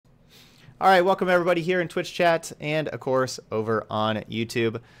All right, welcome everybody here in Twitch chat and, of course, over on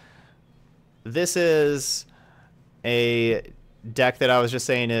YouTube. This is a deck that I was just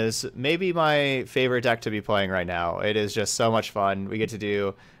saying is maybe my favorite deck to be playing right now. It is just so much fun. We get to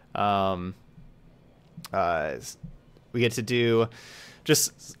do,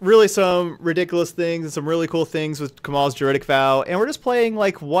 just really some ridiculous things and some really cool things with Kamal's Druidic Vow, and we're just playing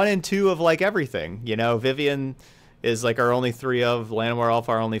like 1 and 2 of like everything. You know, Vivian is like our only 3 of, Llanowar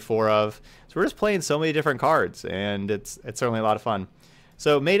Alpha our only 4 of. So we're just playing so many different cards, and it's certainly a lot of fun.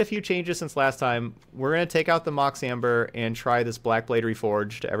 So made a few changes since last time. We're going to take out the Mox Amber and try this Blackblade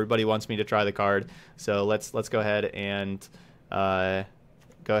Reforged. Everybody wants me to try the card, so let's go ahead and try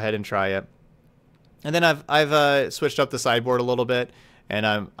it. And then I've switched up the sideboard a little bit,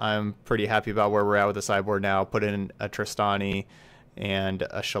 and I'm pretty happy about where we're at with the sideboard now. Put in a Tristani and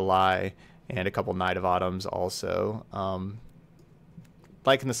a Shalai and a couple Knight of Autumns also.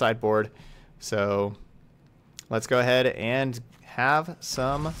 Liking the sideboard. So let's go ahead and have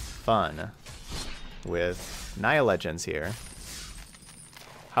some fun with Naya Legends here.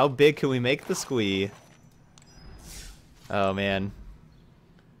 How big can we make the squee? Oh man.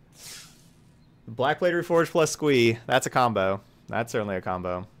 Blackblade Reforged plus squee. That's a combo. That's certainly a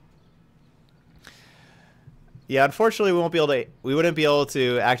combo. Yeah, unfortunately we wouldn't be able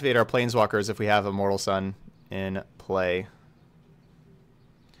to activate our Planeswalkers if we have Immortal Sun in play.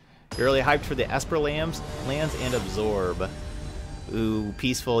 You're really hyped for the Esper lands and Absorb. Ooh,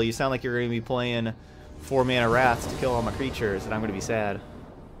 peaceful. You sound like you're going to be playing 4 mana Wraths to kill all my creatures, and I'm going to be sad.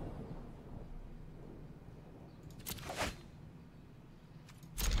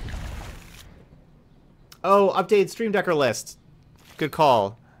 Oh, updated Stream Decker list. Good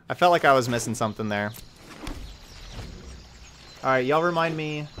call. I felt like I was missing something there. Alright, y'all remind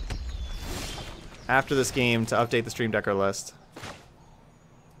me after this game to update the Stream Decker list.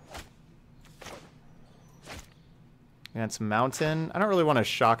 Against Mountain. I don't really want to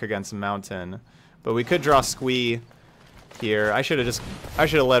shock against Mountain, but we could draw Squee here. I should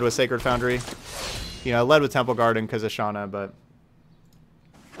have led with Sacred Foundry. You know, I led with Temple Garden because of Shauna, but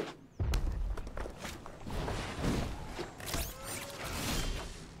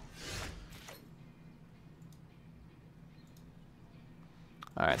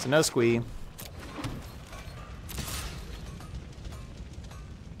alright, so no Squee.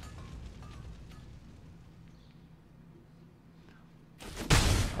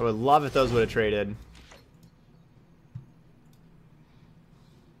 I would love if those would have traded.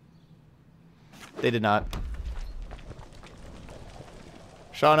 They did not.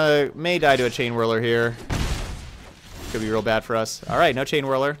 Shauna may die to a Chain Whirler here. Could be real bad for us. Alright, no Chain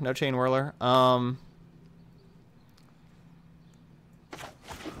Whirler. No Chain Whirler. I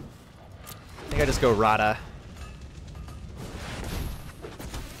think I just go Rada.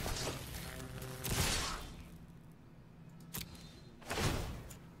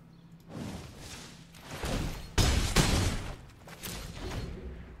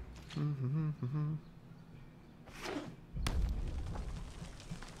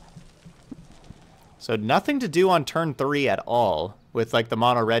 So nothing to do on turn 3 at all with like the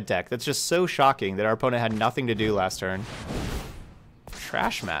mono red deck. That's just so shocking that our opponent had nothing to do last turn.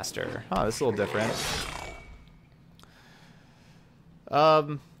 Trash Master. Oh, this is a little different.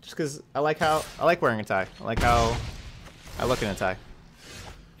 Just because I like wearing a tie. I like how I look in a tie.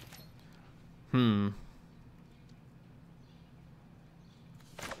 All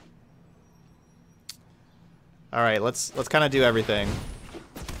right, let's kind of do everything.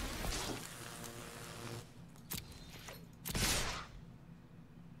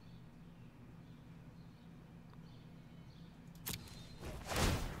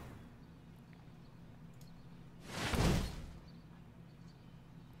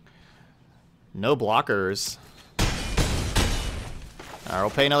 No blockers. Alright,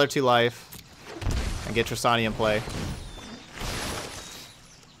 we'll pay another 2 life and get Tristani in play.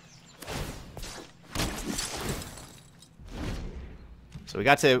 So we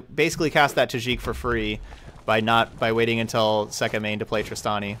got to basically cast that Tajik for free by waiting until second main to play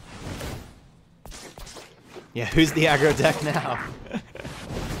Tristani. Yeah, who's the aggro deck now?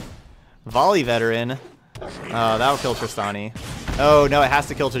 Volley Veteran. Oh, that'll kill Tristani. Oh, no, it has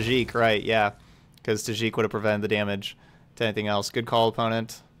to kill Tajik, right, yeah. Because Tajik would have prevented the damage to anything else. Good call,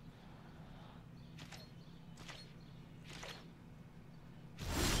 opponent.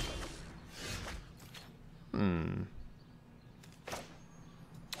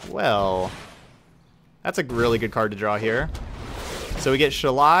 Well, that's a really good card to draw here. So we get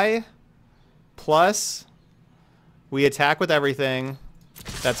Shalai, plus we attack with everything.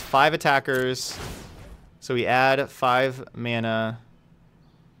 That's 5 attackers. So we add 5 mana.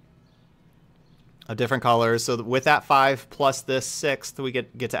 of different colors. So with that 5 plus this 6th, we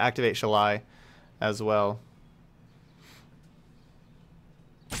get to activate Shalai as well.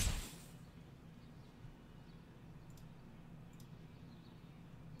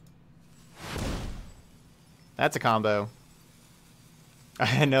 That's a combo. I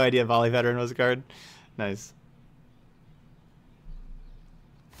had no idea Volley Veteran was a card. Nice.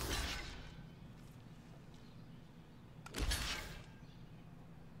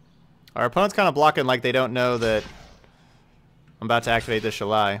 Our opponent's kind of blocking like they don't know that I'm about to activate this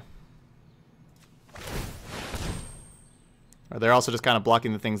Shalai. Or they're also just kind of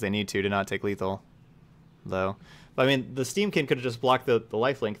blocking the things they need to not take lethal, though. But I mean, the Steamkin could have just blocked the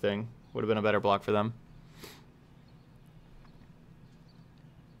lifelink thing. Would have been a better block for them.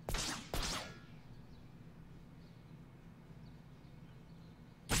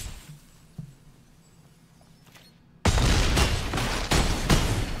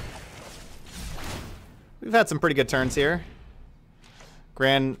 We've had some pretty good turns here.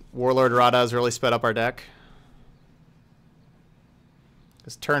 Grand Warlord Radha has really sped up our deck.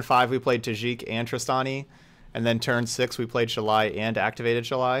 Because turn 5 we played Tajik and Tristani, and then turn 6 we played Shalai and activated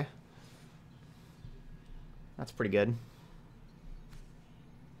Shalai. That's pretty good.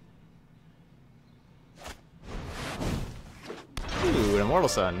 Ooh, an Immortal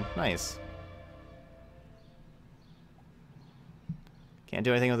Sun. Nice. Can't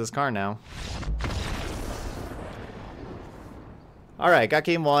do anything with this card now. Alright, got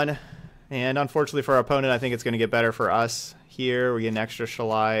game 1. And unfortunately for our opponent, I think it's going to get better for us. Here, we get an extra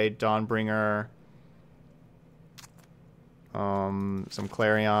Shalai, Dawnbringer, some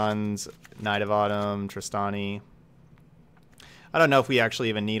Clarions, Knight of Autumn, Tristani. I don't know if we actually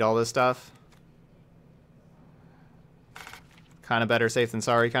even need all this stuff. Kind of better safe than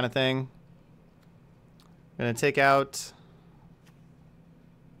sorry kind of thing. Gonna take out...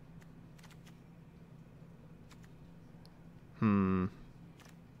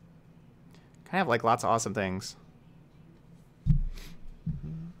 Kind of have like lots of awesome things.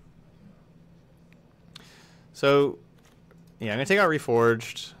 So, yeah, I'm gonna take out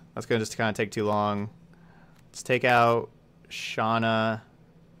Reforged. That's gonna just kind of take too long. Let's take out Shauna.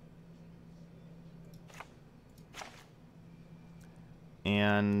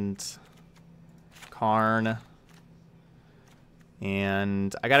 And Karn.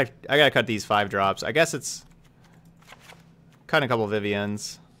 And I gotta cut these 5 drops. I guess it's cutting a couple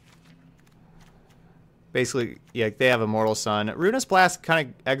Vivians. Basically, yeah, they have Immortal Sun. Ruinous Blast kind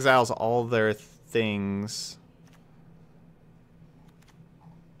of exiles all their things.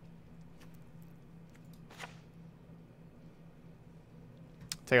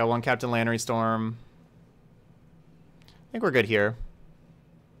 Take out 1 Captain Lannery Storm. I think we're good here.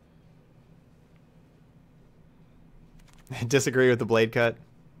 Disagree with the Blade Cut.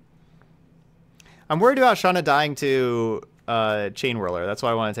 I'm worried about Shauna dying to Chain Whirler. That's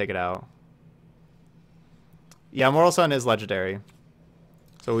why I want to take it out. Yeah, Immortal Sun is legendary,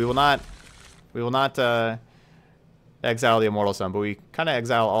 so we will not exile the Immortal Sun, but we kind of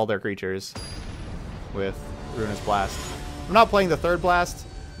exile all their creatures with Ruinous Blast. I'm not playing the 3rd blast.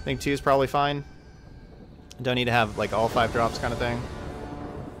 I think 2 is probably fine. Don't need to have like all 5 drops kind of thing.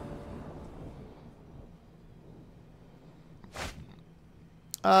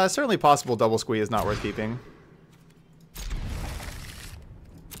 Certainly possible double squeeze is not worth keeping.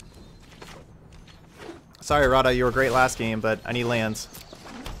 Sorry, Radha, you were great last game, but I need lands.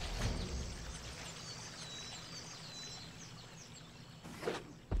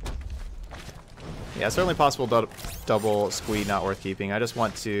 Yeah, certainly possible double squeeze not worth keeping. I just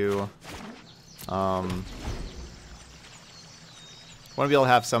want to want to be able to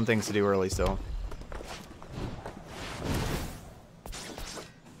have some things to do early still.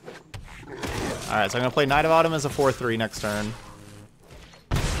 Alright, so I'm going to play Knight of Autumn as a 4/3 next turn.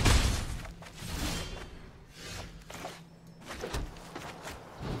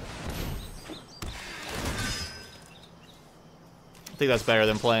 I think that's better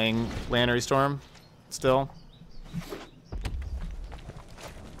than playing Lannery Storm still.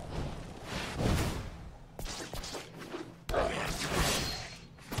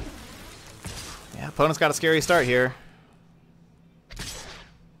 Yeah, opponent's got a scary start here.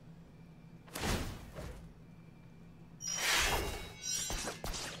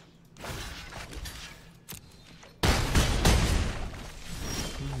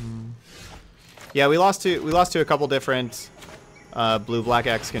 Yeah, we lost to a couple different blue-black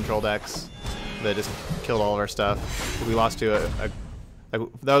X control decks that just killed all of our stuff. We lost to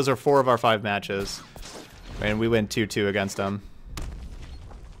those are 4 of our 5 matches, and we win 2-2 against them,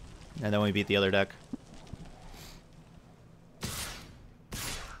 and then we beat the other deck.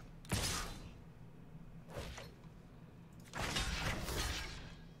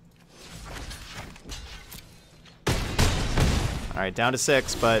 Alright, down to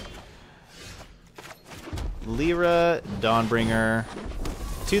 6, but Lyra, Dawnbringer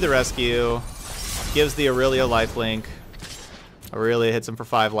to the rescue. Gives the Aurelia lifelink. Aurelia hits him for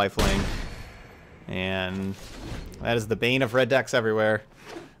 5 lifelink. And that is the bane of red decks everywhere.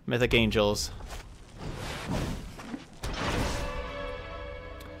 Mythic Angels.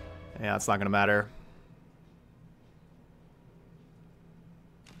 Yeah, it's not going to matter.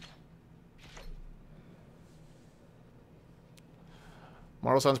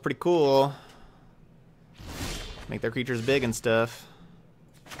 Mortal Sun's pretty cool. Make their creatures big and stuff.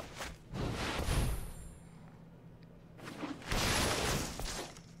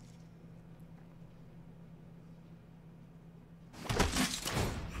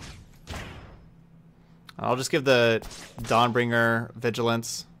 I'll just give the Dawnbringer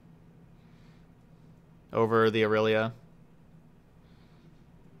Vigilance over the Aurelia.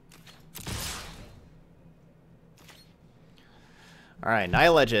 Alright,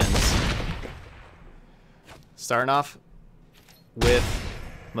 Naya Legends. Starting off with,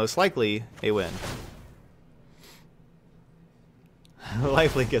 most likely, a win.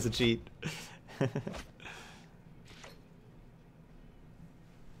 Lifelink as a cheat.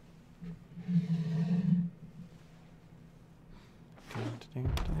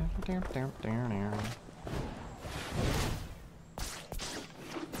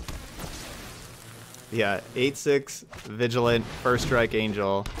 Yeah, 8/6 Vigilant, First Strike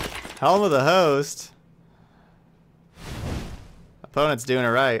Angel. Helm of the Host. Opponent's doing it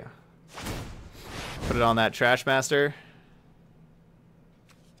right. Put it on that Trash Master.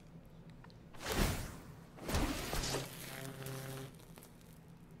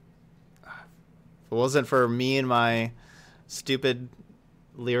 If it wasn't for me and my stupid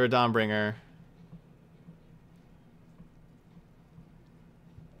Lyra Dawnbringer.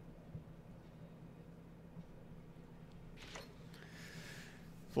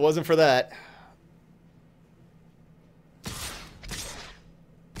 If it wasn't for that.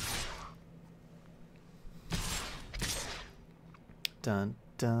 Dun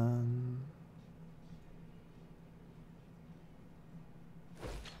dun.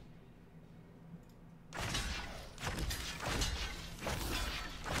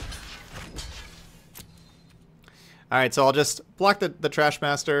 Alright, so I'll just block the Trash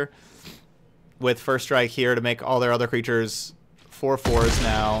Master with First Strike here to make all their other creatures 4/4s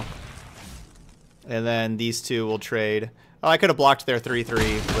now. And then these two will trade. Oh, I could have blocked their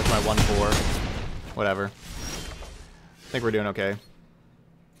 3/3 with my 1/4. Whatever. I think we're doing okay.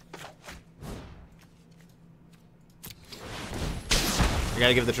 I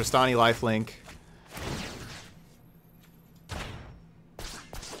gotta give the Tristani lifelink.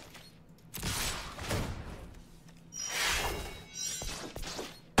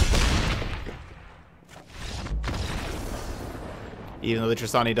 Even though the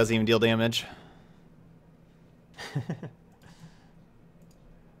Tristani doesn't even deal damage.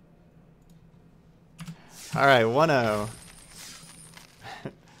 Alright, 1-0.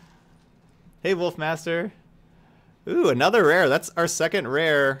 Hey, Wolfmaster. Ooh, another rare. That's our second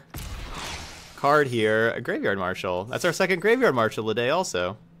rare card here. A Graveyard Marshal. That's our second Graveyard Marshal today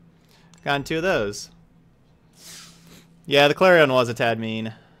also. Gotten 2 of those. Yeah, the Clarion was a tad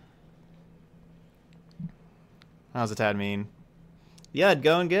mean. That was a tad mean. Yeah,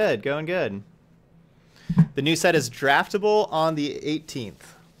 going good, going good. The new set is draftable on the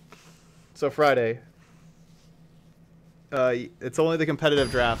 18th. So Friday. It's only the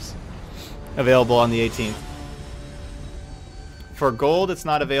competitive drafts available on the 18th. For gold, it's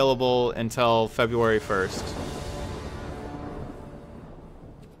not available until February 1st.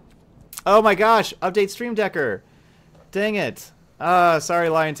 Oh my gosh, update Stream Decker. Dang it. Sorry,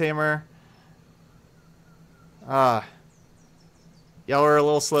 Lion Tamer. Y'all were a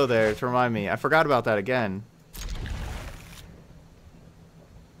little slow there to remind me. I forgot about that again.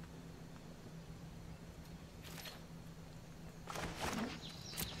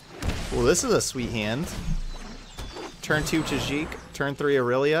 Well, this is a sweet hand. Turn 2 Tajik, turn 3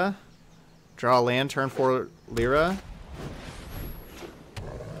 Aurelia. Draw a land, turn 4 Lyra.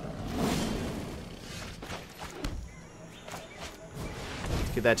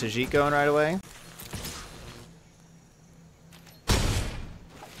 Get that Tajik going right away.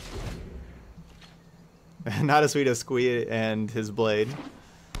 Not as sweet as Squee and his blade.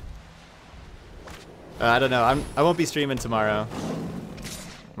 I don't know. I won't be streaming tomorrow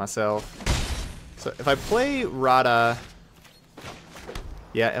myself. So if I play Rada,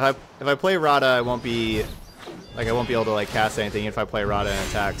 yeah, if I play Rada, I won't be able to like cast anything if I play Rada and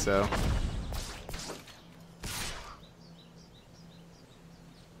attack. So.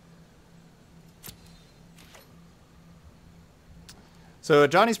 So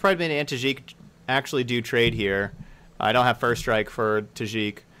Johnny's Pridemate and Tajik actually do trade here. I don't have first strike for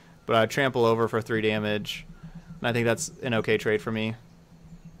Tajik, but I trample over for 3 damage. And I think that's an okay trade for me.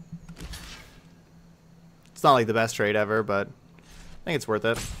 It's not like the best trade ever, but I think it's worth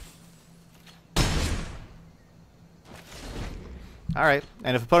it. Alright,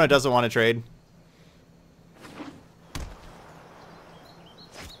 and if opponent doesn't want to trade...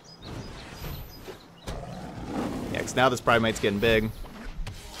 Yeah, because now this Pridemate's getting big.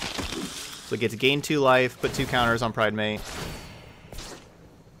 So we get to gain 2 life, put 2 counters on Pridemate.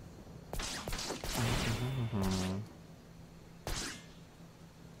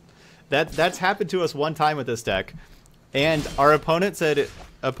 That's happened to us one time with this deck. And our opponent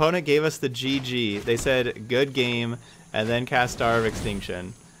gave us the GG. They said, good game, and then cast Star of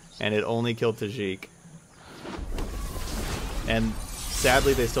Extinction. And it only killed Tajik. And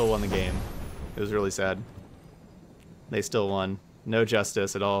sadly, they still won the game. It was really sad. They still won. No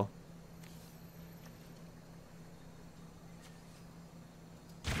justice at all.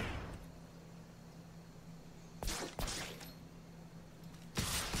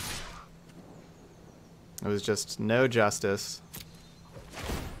 It was just no justice.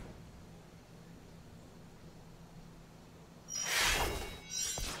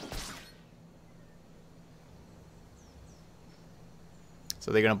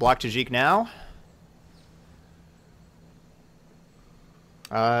 So they're going to block Tajik now.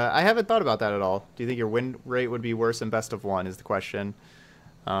 I haven't thought about that at all. Do you think your win rate would be worse than best of 1 is the question.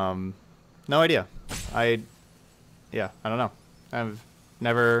 No idea. I don't know. I've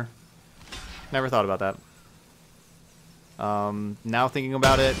never thought about that. Now thinking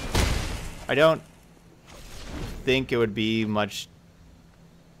about it, I don't think it would be much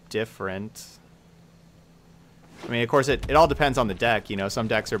different. I mean, of course, it all depends on the deck. You know, some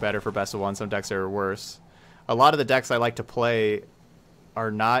decks are better for best of 1, some decks are worse. A lot of the decks I like to play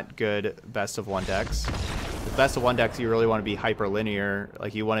are not good best of 1 decks. With best of 1 decks, you really want to be hyper linear.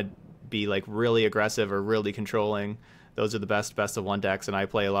 Like, you want to be like really aggressive or really controlling. Those are the best of 1 decks, and I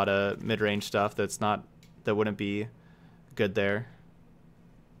play a lot of mid-range stuff that wouldn't be good there.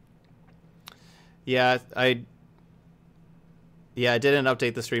 Yeah, I didn't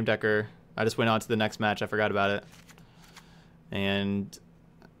update the stream decker. I just went on to the next match. I forgot about it, and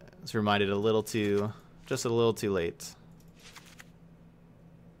I was reminded just a little too late.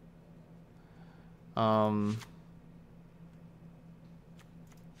 I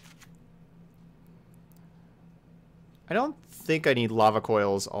don't think I need lava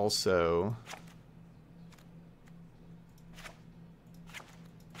coils also.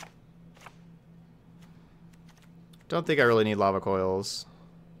 Don't think I really need lava coils.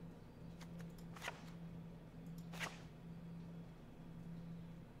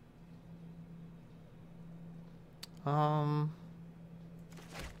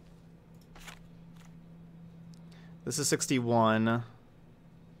 This is 61.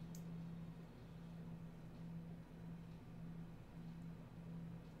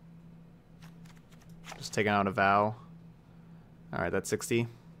 Just taking out a vow. All right, that's 60.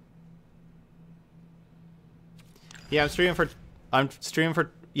 Yeah,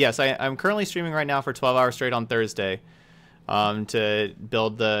 yes, I'm currently streaming right now for 12 hours straight on Thursday to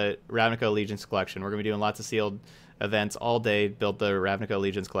build the Ravnica Allegiance collection. We're going to be doing lots of sealed events all day, build the Ravnica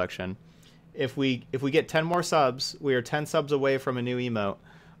Allegiance collection. If we get 10 more subs, we are 10 subs away from a new emote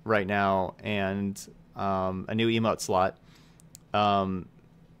right now and a new emote slot. I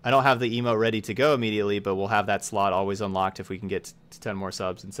don't have the emote ready to go immediately, but we'll have that slot always unlocked if we can get to 10 more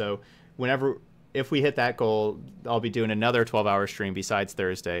subs. And so if we hit that goal, I'll be doing another 12-hour stream besides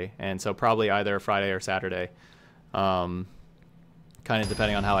Thursday. And so probably either Friday or Saturday, kind of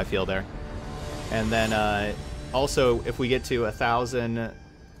depending on how I feel there. And then also, if we get to 1,000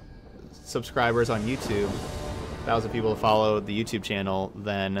 subscribers on YouTube, 1,000 people to follow the YouTube channel,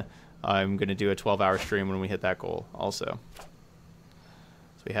 then I'm going to do a 12-hour stream when we hit that goal also.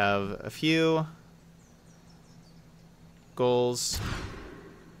 So we have a few goals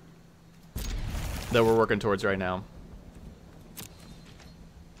that we're working towards right now.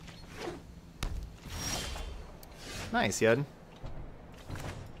 Nice, Yud.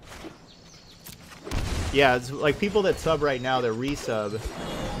 Yeah, it's like people that sub right now, that resub,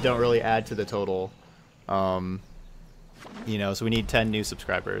 don't really add to the total. You know, so we need 10 new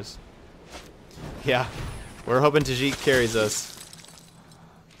subscribers. Yeah, we're hoping Tajik carries us.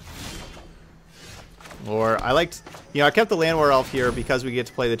 Or I kept the Land War Elf here because we get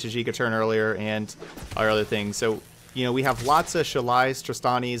to play the Tajik a turn earlier and our other things. So, you know, we have lots of Shalais,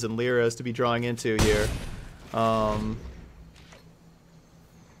 Tristanis, and Lyras to be drawing into here.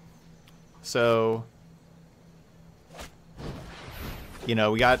 So you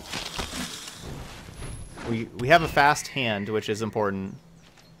know, we have a fast hand, which is important.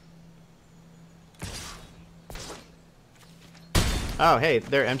 Oh, hey,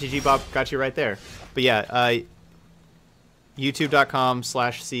 there, MTG Bob got you right there. But yeah,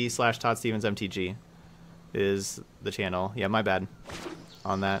 youtube.com/c/ToddStevensMTG is the channel. Yeah, my bad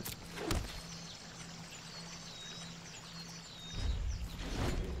on that.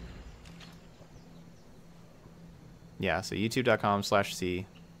 Yeah, so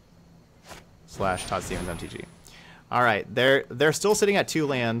youtube.com/c/ToddStevensMTG. All right, they're still sitting at 2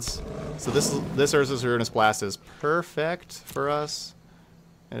 lands, so this Urza's Ruinous Blast is perfect for us.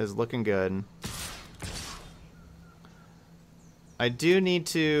 It is looking good. I do need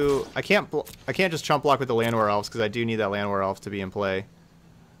to. I can't just chump block with the Landware Elves because I do need that Landware Elf to be in play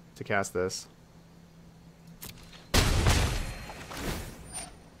to cast this.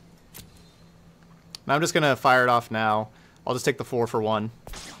 I'm just gonna fire it off now. I'll just take the 4 for 1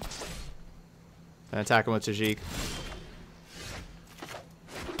 and attack him with Tajik.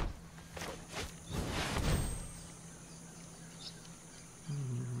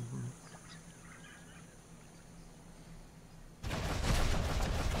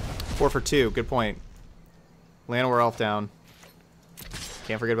 Four for 2, good point. Landware Elf down.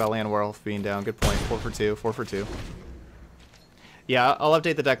 Can't forget about Landware Elf being down. Good point. 4 for 2, 4 for 2. Yeah, I'll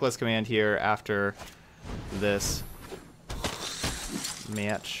update the Decklist command here after this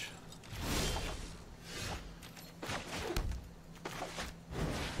match.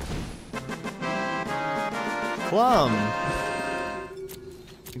 Clum!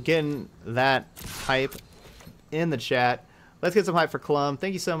 Getting that hype in the chat. Let's get some hype for Clum.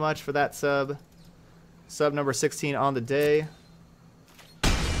 Thank you so much for that sub. Sub number 16 on the day.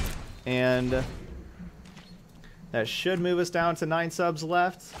 And that should move us down to 9 subs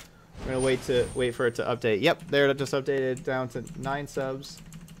left. We're gonna wait for it to update. Yep, there it just updated down to 9 subs.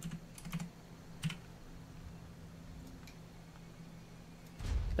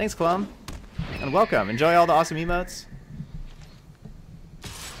 Thanks, Clum, and welcome. Enjoy all the awesome emotes.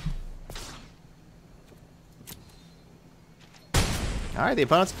 All right, the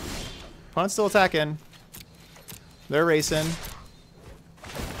opponent's still attacking. They're racing, and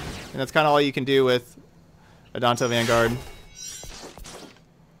that's kind of all you can do with Adonto Vanguard.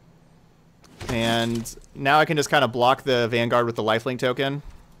 And now I can just kind of block the Vanguard with the lifelink token.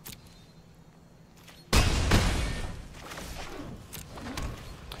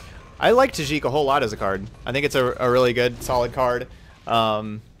 I like Tajik a whole lot as a card. I think it's a really good, solid card.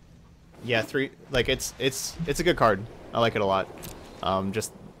 Yeah, it's a good card. I like it a lot.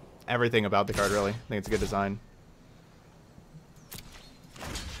 Just everything about the card, really. I think it's a good design.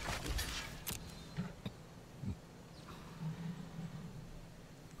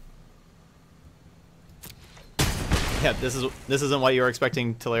 Yeah, this isn't what you were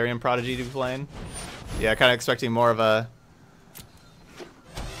expecting Tolarian Prodigy to be playing. Yeah, kind of expecting more of a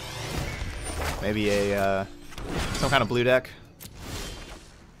maybe a some kind of blue deck.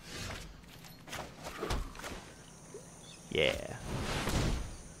 Yeah.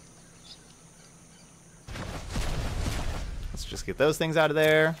 Let's just get those things out of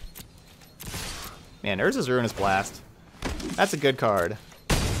there. Man, Urza's Ruinous Blast. That's a good card.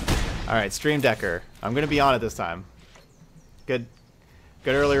 All right, Stream Decker. I'm gonna be on it this time. Good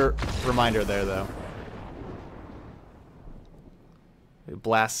earlier reminder there, though.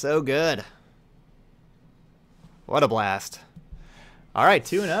 Blast so good. What a blast. All right,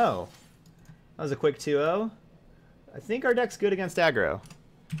 2-0. That was a quick 2-0. I think our deck's good against aggro.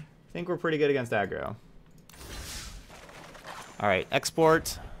 I think we're pretty good against aggro. All right,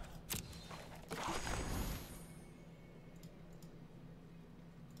 export.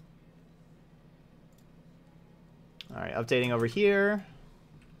 All right, updating over here.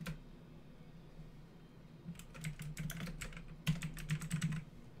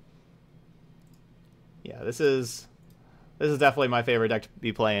 Yeah, this is definitely my favorite deck to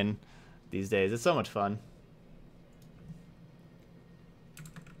be playing these days. It's so much fun.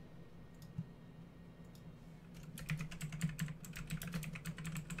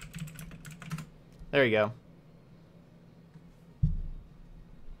 There you go.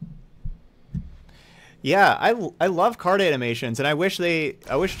 Yeah, I love card animations, and I wish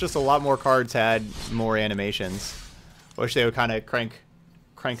just a lot more cards had more animations. I wish they would kind of crank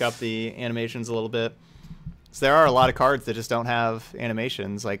up the animations a little bit. So there are a lot of cards that just don't have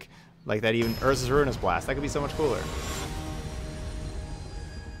animations, like that. Even Urza's Ruinous Blast, that could be so much cooler.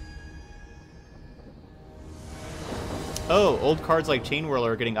 Oh, old cards like Chain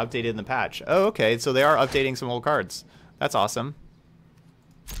Whirler are getting updated in the patch. Oh, okay, so they are updating some old cards. That's awesome.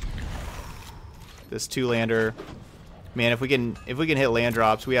 This 2-lander Man, if we can hit land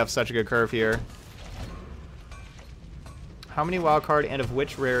drops, we have such a good curve here. How many wildcard and of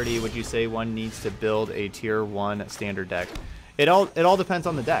which rarity would you say one needs to build a tier 1 standard deck? It all depends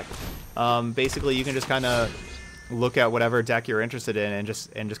on the deck. Basically, you can just kind of look at whatever deck you're interested in and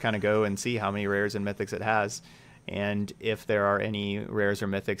just kind of go and see how many rares and mythics it has. And if there are any rares or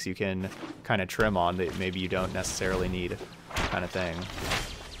mythics you can kind of trim on that maybe you don't necessarily need, kind of thing.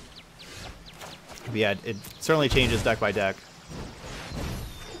 But yeah, it certainly changes deck by deck.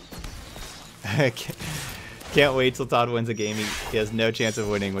 Can't wait till Todd wins a game. He has no chance of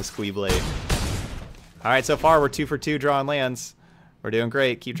winning with Squeeblade. Alright, so far we're 2 for 2 drawing lands. We're doing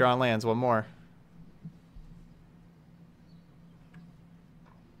great. Keep drawing lands. One more.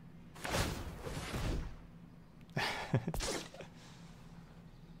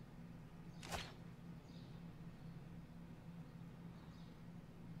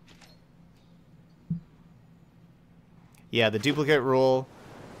 Yeah, the duplicate rule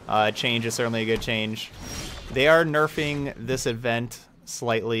change is certainly a good change. They are nerfing this event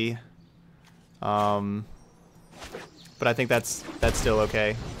slightly, but I think that's still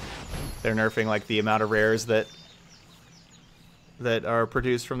okay. They're nerfing like the amount of rares that are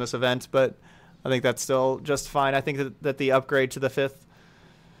produced from this event, but I think that's still just fine. I think that the upgrade to the 5th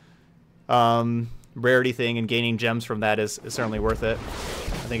rarity thing and gaining gems from that is certainly worth it.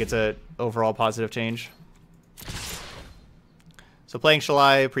 I think it's a overall positive change. So playing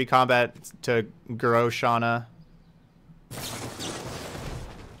Shalai pre-combat to grow Shauna.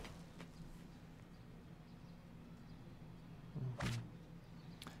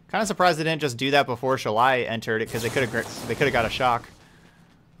 Kind of surprised they didn't just do that before Shalai entered it, because they could have got a shock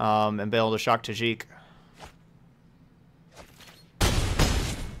and been able to shock Tajik.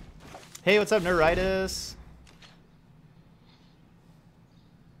 Hey, what's up, Neuritis?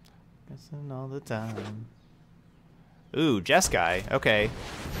 Guessing all the time. Ooh, Jeskai. Okay.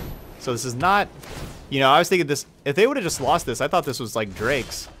 So this is not... You know, I was thinking this... If they would have just lost this, I thought this was like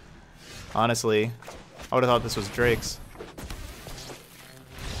Drake's. Honestly. I would have thought this was Drake's.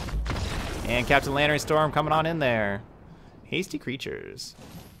 And Captain Lantern Storm coming on in there. Hasty Creatures.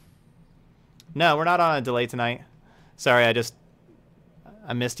 No, we're not on a delay tonight. Sorry,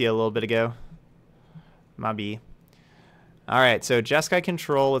 I missed you a little bit ago. My B. Alright, so Jeskai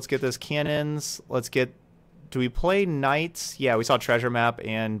control. Let's get those cannons. Let's get... Do we play Knights? Yeah, we saw Treasure Map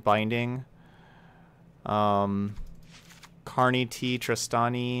and Binding. Carney T,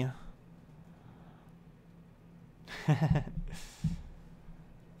 Tristani. I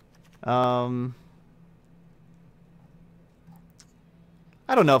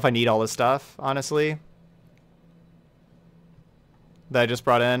don't know if I need all this stuff, honestly. That I just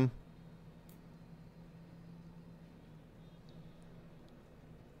brought in.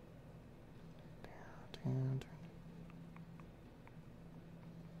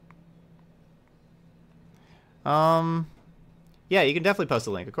 Yeah, you can definitely post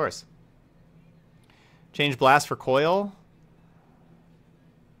a link, of course. Change Blast for Coil.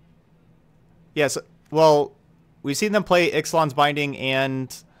 Yes, well, we've seen them play Ixalan's Binding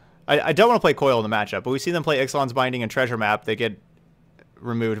and... I don't want to play Coil in the matchup, but we've seen them play Ixalan's Binding and Treasure Map. They get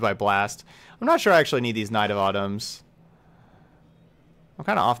removed by Blast. I'm not sure I actually need these Knight of Autumns. I'm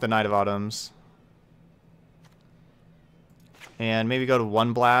kind of off the Knight of Autumns. And maybe go to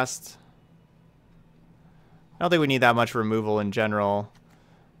 1 Blast. I don't think we need that much removal in general.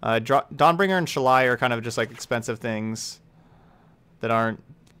 Dawnbringer and Shalai are kind of just like expensive things that aren't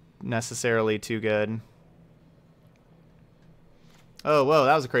necessarily too good. Oh, whoa,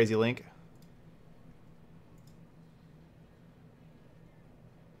 that was a crazy link.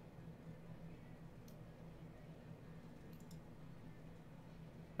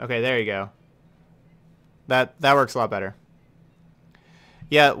 Okay, there you go. That works a lot better.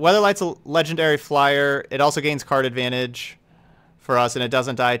 Yeah, Weatherlight's a legendary flyer. It also gains card advantage for us, and it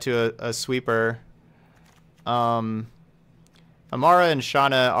doesn't die to a sweeper. Amara and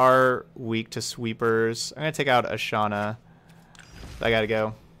Shauna are weak to sweepers. I'm going to take out Ashana. I got to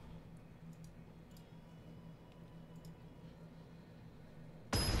go.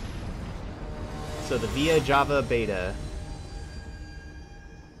 So the Via Java beta.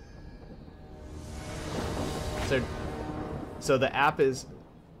 So the app is...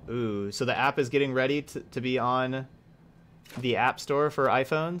 Ooh, so the app is getting ready to be on the App Store for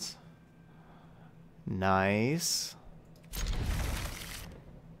iPhones. Nice.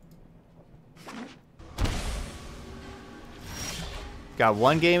 Got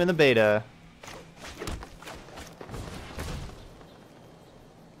 1 game in the beta.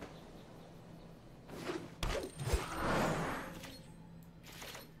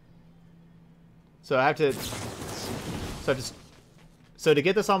 So I have to... So to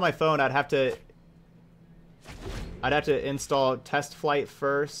get this on my phone, I'd have to install Test Flight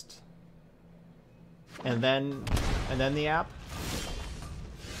first, and then the app.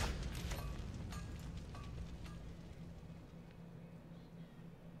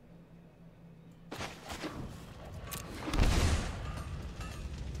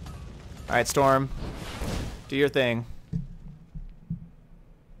 All right, Storm, do your thing.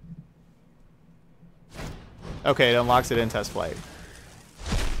 Okay, it unlocks it in Test Flight.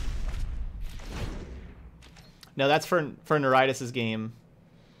 No, that's for Neuritis's game.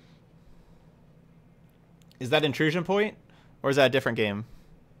 Is that Intrusion Point, or is that a different game?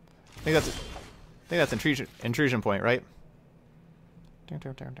 I think that's Intrusion Point, right?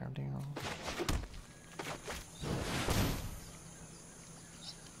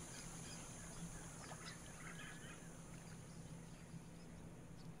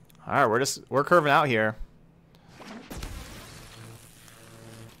 All right, we're curving out here.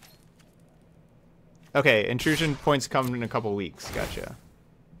 Okay, intrusion points come in a couple weeks. Gotcha.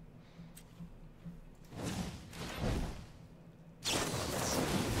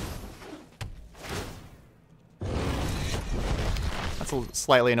 That's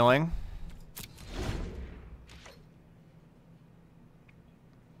slightly annoying.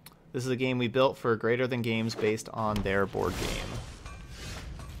 This is a game we built for greater than games based on their board game.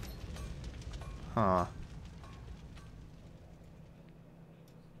 Huh.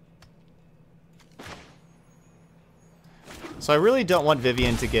 So I really don't want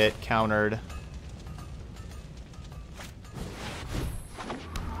Vivian to get countered.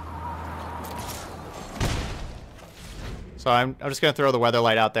 So I'm just going to throw the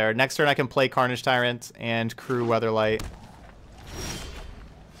Weatherlight out there. Next turn I can play Carnage Tyrant and crew Weatherlight.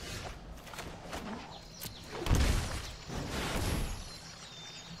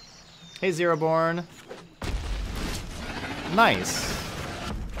 Hey, Zeroborn. Nice.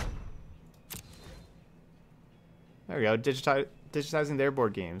 There we go. Digitizing their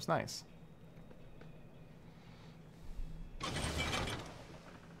board games. Nice.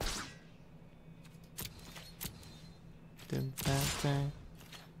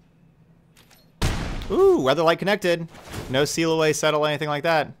 Ooh, Weatherlight connected. No seal away, settle, anything like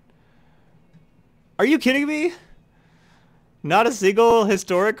that. Are you kidding me? Not a single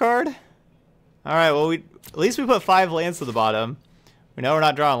historic card? Alright, well, at least we put 5 lands to the bottom. We know we're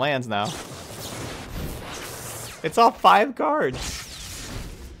not drawing lands now. It's all 5 cards.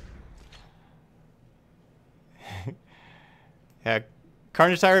 Yeah,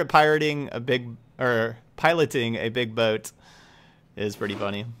 Carnage Tyrant piloting a big boat is pretty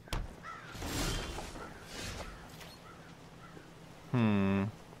funny. I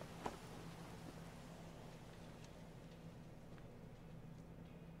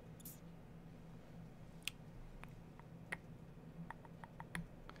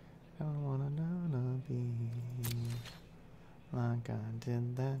don't wanna be like I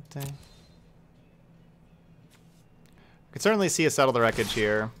did that day. I could certainly see a Settle the Wreckage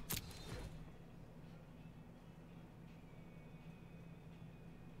here.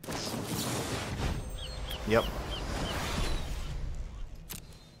 Yep.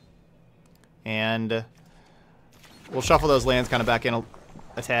 And we'll shuffle those lands kind of back in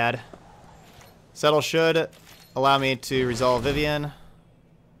a tad. Settle should allow me to resolve Vivian.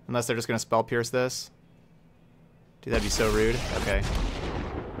 Unless they're just going to Spell Pierce this. Dude, that'd be so rude. Okay.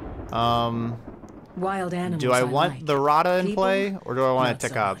 Wild animals. Do I want like. the Rada in People, play? Or do I want to not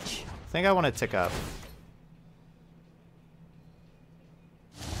tick so up? much. I think I want to tick up.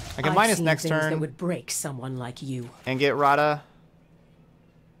 I can I've minus seen next things that turn would break someone like you. and get Rada.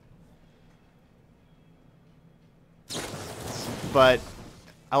 But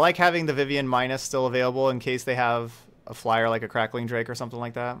I like having the Vivian minus still available in case they have a flyer like a Crackling Drake or something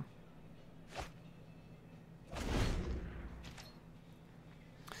like that.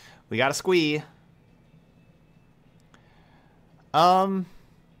 We got a squee. I'm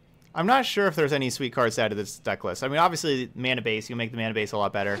not sure if there's any sweet cards out of this deck list. I mean, obviously, mana base. You make the mana base a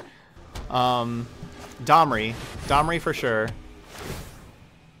lot better. Domri. Domri for sure.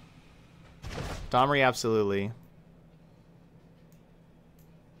 Domri, absolutely.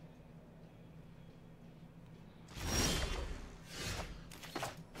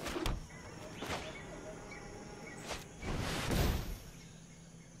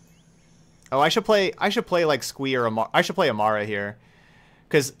 Oh, I should play like Squee or Amara. I should play Amara here.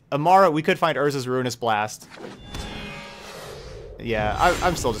 Because Amara, we could find Urza's Ruinous Blast. Yeah,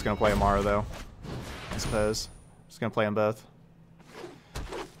 I'm still just going to play Amara, though. I suppose. Just going to play them both.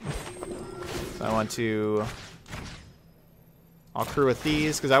 So I want to... I'll crew with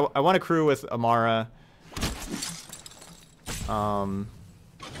these, because I want to crew with Amara.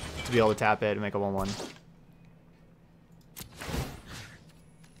 to be able to tap it and make a 1/1.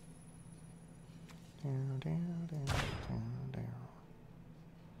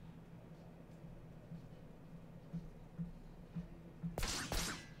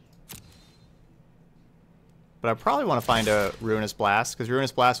 But I probably want to find a Ruinous Blast, because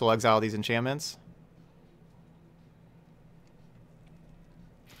Ruinous Blast will exile these enchantments.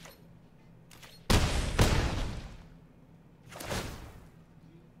 Of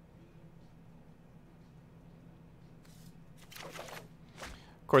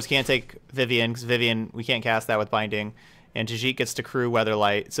course, can't take Vivian, because Vivian, we can't cast that with Binding. And Tajik gets to crew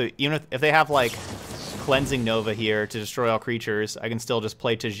Weatherlight. So even if they have, like, Cleansing Nova here to destroy all creatures, I can still just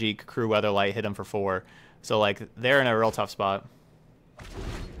play Tajik, crew Weatherlight, hit them for 4. So, like, they're in a real tough spot.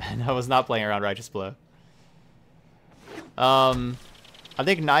 And I was not playing around Righteous Blow. I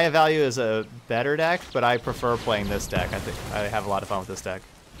think Naya Value is a better deck, but I prefer playing this deck. I think I have a lot of fun with this deck.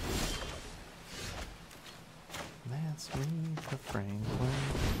 Let's read the Franklin.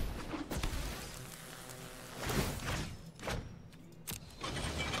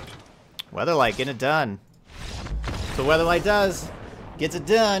 Weatherlight, getting it done. So Weatherlight does. Gets it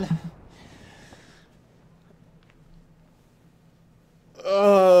done.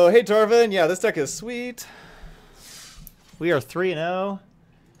 Oh, hey Torvin. Yeah, this deck is sweet. We are 3-0.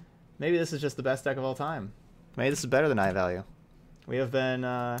 Maybe this is just the best deck of all time. Maybe this is better than Naya Value. We have been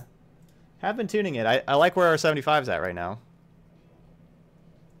tuning it. I like where our 75's at right now.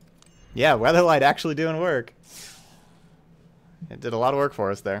 Yeah, Weatherlight actually doing work. It did a lot of work for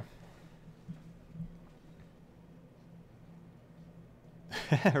us there.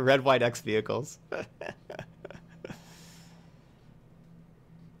 Red, white X vehicles.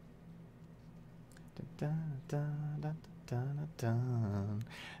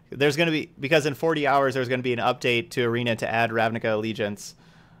 There's going to be, because in 40 hours there's going to be an update to Arena to add Ravnica Allegiance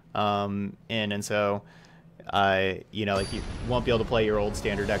and so you know, like, you won't be able to play your old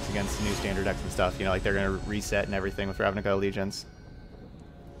standard decks against the new standard decks and stuff. You know, like, they're going to reset and everything with Ravnica Allegiance.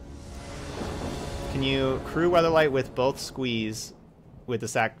 Can you crew Weatherlight with both squeeze with the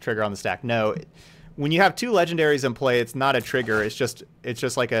sack trigger on the stack? No. When you have 2 legendaries in play, it's not a trigger. It's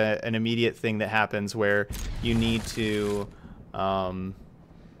just like an immediate thing that happens where you need to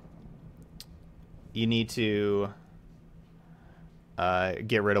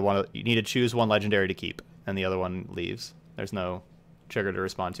get rid of one. You need to choose one legendary to keep, and the other one leaves. There's no trigger to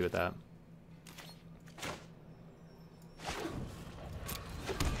respond to with that.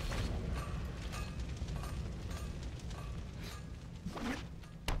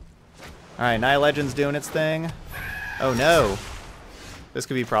 All right, Naya Legend's doing its thing. Oh no, this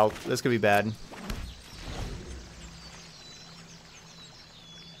could be bad.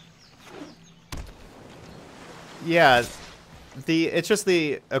 Yeah, it's just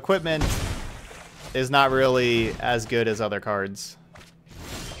the equipment is not really as good as other cards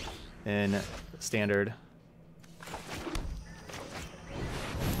in standard.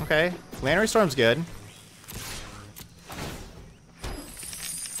 Okay, Lantern Storm's good.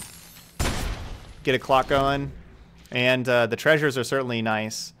 Get a clock going, and the treasures are certainly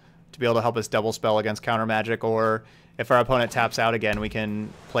nice to be able to help us double spell against counter magic, or if our opponent taps out again, we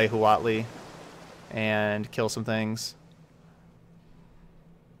can play Huatli and kill some things.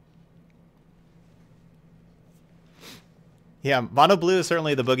 Yeah, Mono Blue is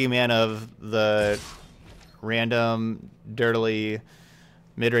certainly the boogeyman of the random, dirtily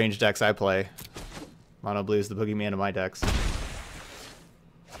mid-range decks I play. Mono Blue is the boogeyman of my decks.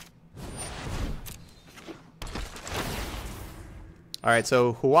 Alright,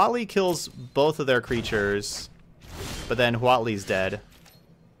 so Huatli kills both of their creatures, but then Huatli's dead.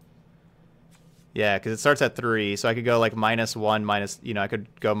 Yeah, because it starts at 3, so I could go like -1, you know, I could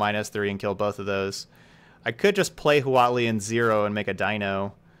go -3 and kill both of those. I could just play Huatli in 0 and make a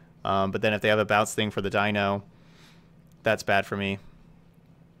dino, but then if they have a bounce thing for the dino, that's bad for me.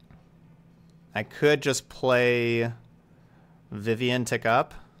 I could just play Vivian tick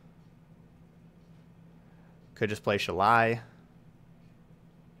up. Could just play Shalai.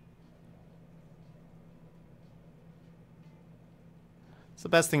 It's the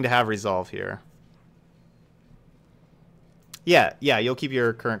best thing to have resolve here. Yeah, you'll keep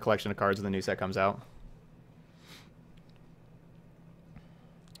your current collection of cards when the new set comes out.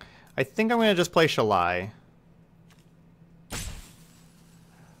 I think I'm going to just play Shalai.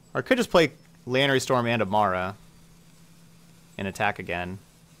 Or I could just play Lantern Storm and Amara and attack again.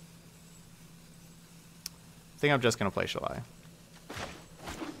 I think I'm just going to play Shalai.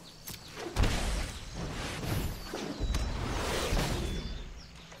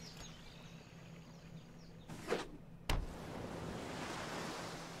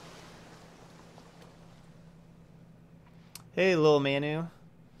 Hey, little Manu.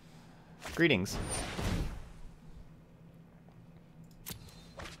 Greetings.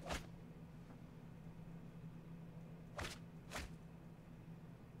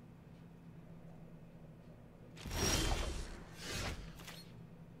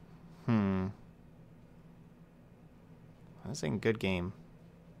 This ain't a good game.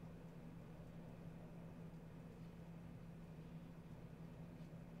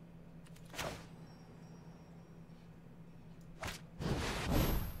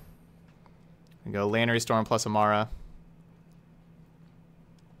 We go Lannery Storm plus Amara.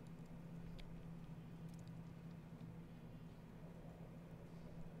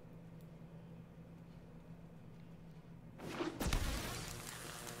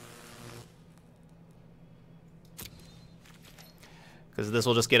 Because this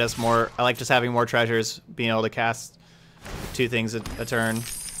will just get us more. I like just having more treasures, being able to cast 2 things a turn.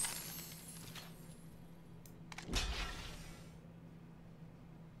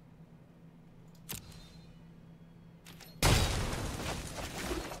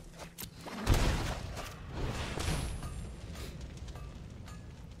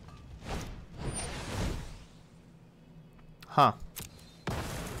 Huh.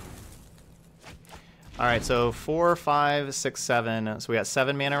 All right, so 4, 5, 6, 7. So we got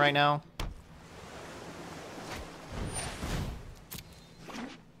 7 mana right now.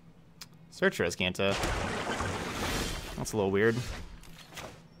 Search for Azcanta. That's a little weird.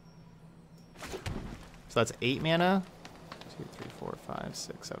 So that's 8 mana. 2, 3, 4, 5,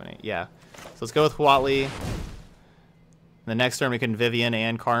 6, 7, 8. Yeah. So let's go with Huatli. The next turn we can Vivian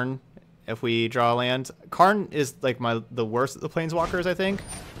and Karn if we draw a land. Karn is like the worst of the Planeswalkers, I think.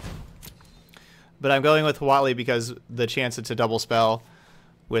 But I'm going with Huatli because the chance to double spell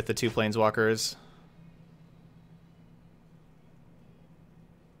with the 2 Planeswalkers.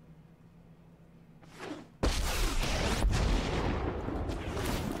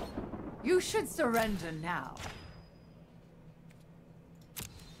 You should surrender now.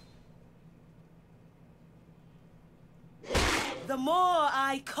 The more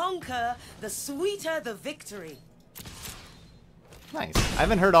I conquer, the sweeter the victory. Nice. I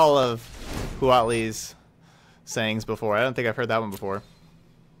haven't heard all of Huatli's sayings before. I don't think I've heard that one before.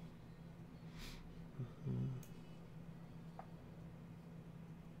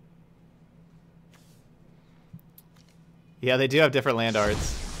 Yeah, they do have different land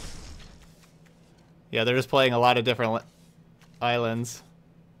arts. Yeah, they're just playing a lot of different islands.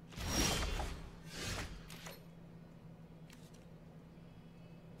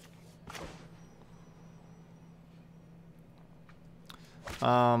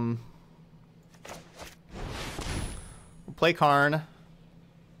 We'll play Karn.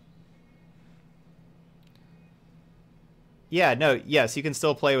 Yeah, no, yes, you can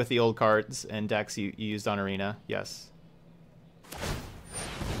still play with the old cards and decks you used on Arena. Yes.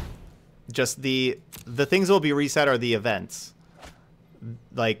 Just the things that will be reset are the events.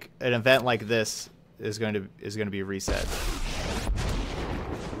 Like an event like this is going to be reset.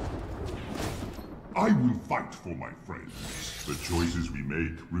 I will fight for my friends. The choices we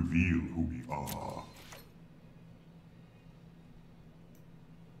make reveal who we are.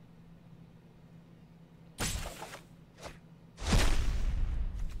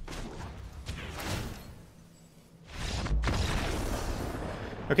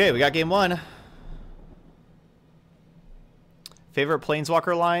 Okay, we got game 1. Favorite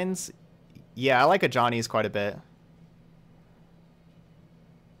Planeswalker lines? Yeah, I like a Johnny's quite a bit.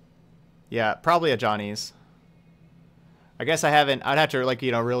 Yeah, probably a Johnny's. I guess I haven't. I'd have to, like,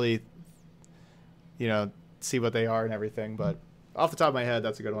 really, see what they are and everything. But off the top of my head,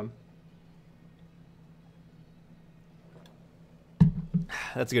 that's a good one.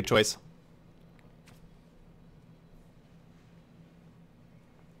 That's a good choice.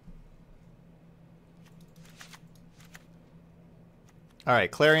 All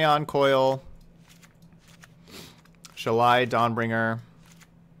right, Clarion, Coil, Shalai, Dawnbringer.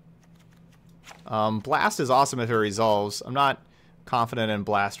 Blast is awesome if it resolves. I'm not confident in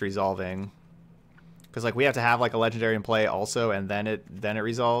Blast resolving because like we have to have like a legendary in play also, and then it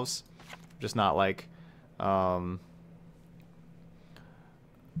resolves. Just not like, not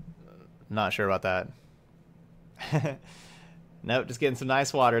sure about that. Nope, just getting some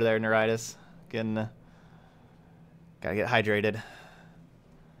nice water there, Neuritis. Gotta get hydrated.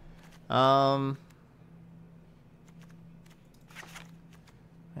 I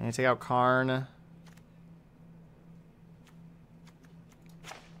need to take out Karn.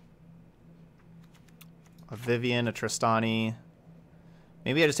 A Vivian, a Tristani.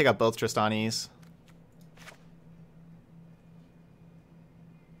 Maybe I just take out both Tristanis.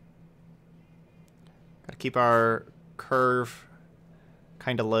 Gotta keep our curve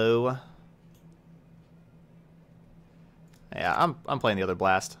kind of low. Yeah, I'm playing the other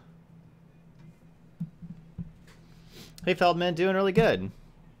blast. Hey Feldman, doing really good.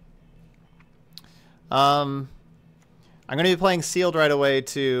 I'm gonna be playing Sealed right away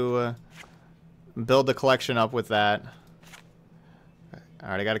to build the collection up with that. All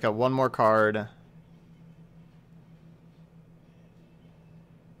right, I gotta cut one more card. I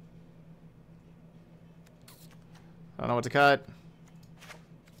don't know what to cut.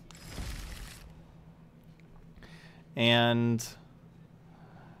 And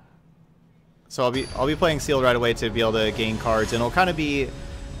so I'll be playing Sealed right away to be able to gain cards, and it'll kind of be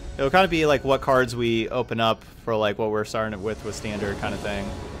like what cards we open up for like what we're starting with Standard kind of thing.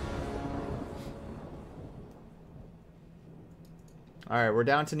 All right, we're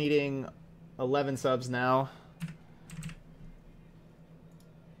down to needing 11 subs now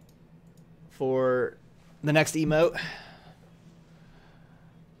for the next emote.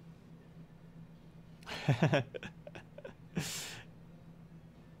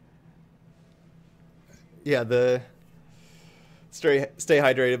 Yeah, the stay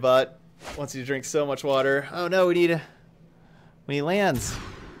hydrated bot wants you to drink so much water. Oh no, we need lands.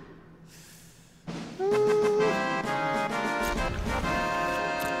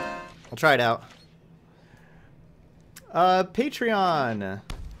 I'll try it out. Patreon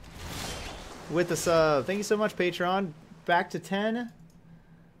with the sub. Thank you so much, Patreon. Back to 10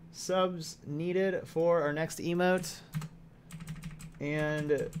 subs needed for our next emote.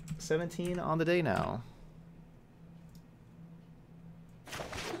 And 17 on the day now.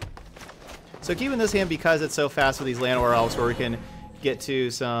 So keeping this hand because it's so fast with these land war elves where we can get to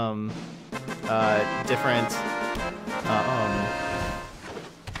some different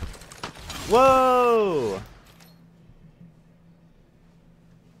whoa!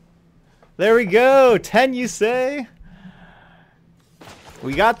 There we go! 10 you say?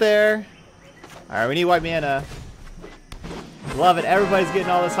 We got there. Alright, we need white mana. Love it. Everybody's getting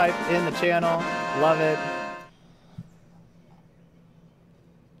all this hype in the channel. Love it.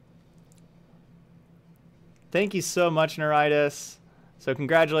 Thank you so much, Neuritis. So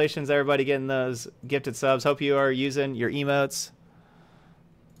congratulations, everybody getting those gifted subs. Hope you are using your emotes.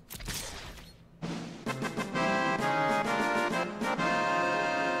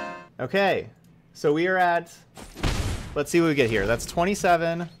 Okay, so we are at, let's see what we get here. That's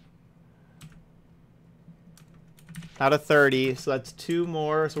 27 out of 30, so that's 2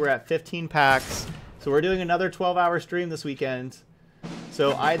 more, so we're at 15 packs. So we're doing another 12-hour stream this weekend.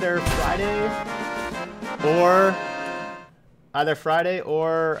 So either Friday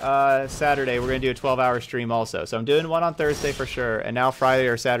or Saturday, we're going to do a 12-hour stream also. So I'm doing one on Thursday for sure, and now Friday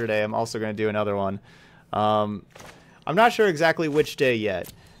or Saturday, I'm also going to do another one. I'm not sure exactly which day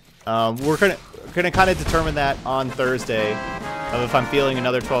yet. We're gonna kind of determine that on Thursday of if I'm feeling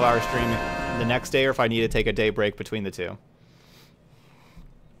another 12-hour stream the next day or if I need to take a day break between the two.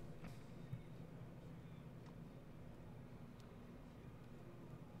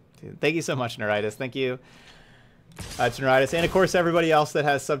 Dude, thank you so much, Neuritis. Thank you to Neuritis. And of course, everybody else that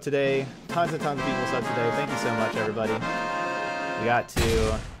has subbed today. Tons and tons of people subbed today. Thank you so much, everybody.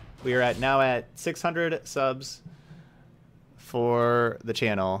 We are now at 600 subs for the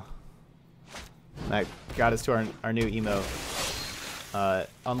channel. That got us to our new emote.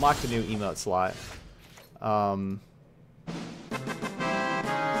 Unlocked a new emote slot.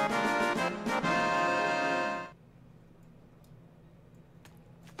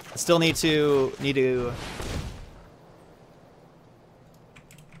 Still need to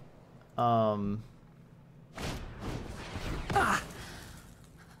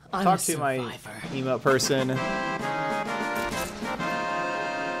talk to my emote person.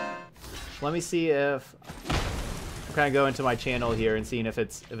 Let me see if I'm kind of going to my channel here and seeing if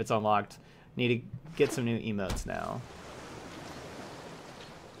it's unlocked. Need to get some new emotes now.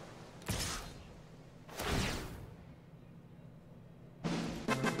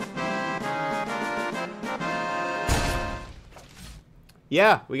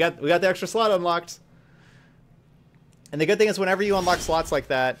 Yeah, we got the extra slot unlocked. And the good thing is whenever you unlock slots like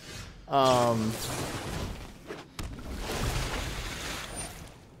that,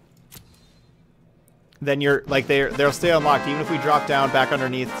 then you're like they'll stay unlocked even if we drop down back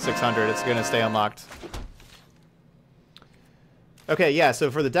underneath 600. It's gonna stay unlocked. Okay, yeah. So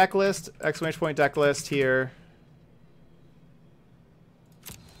for the deck list, exclamation point deck list here.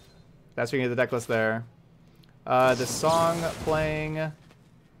 That's where you get the deck list there. The song playing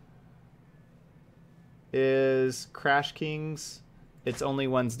is Crash Kings. It's Only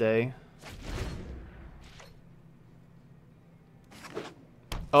Wednesday.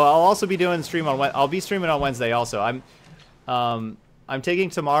 Oh, I'll also be doing stream on. I'll be streaming on Wednesday also. I'm taking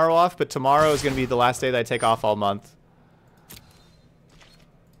tomorrow off, but tomorrow is going to be the last day that I take off all month.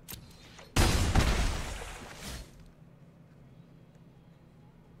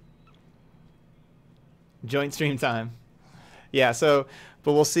 Joint stream time. Yeah, so,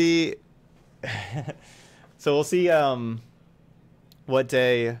 but we'll see. So we'll see what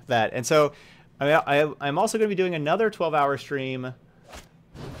day that. And so I'm also going to be doing another 12-hour stream.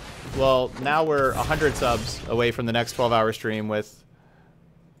 Well, now we're 100 subs away from the next 12-hour stream with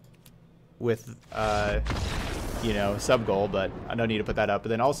you know, sub goal, but I don't need to put that up. But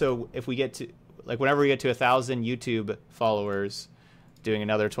then also, if we get to, like, whenever we get to 1,000 YouTube followers, doing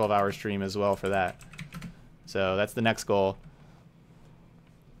another 12-hour stream as well for that. So that's the next goal.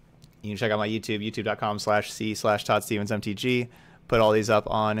 You can check out my YouTube, youtube.com/c/ToddStevensMTG. Put all these up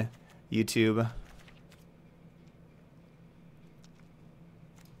on YouTube.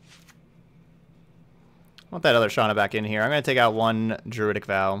 I want that other Shauna back in here. I'm going to take out one Druidic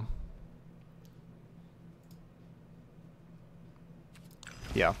Vow.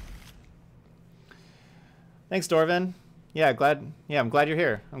 Yeah. Thanks, Dorvin. Yeah, I'm glad you're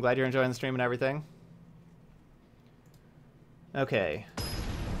here. I'm glad you're enjoying the stream and everything. Okay.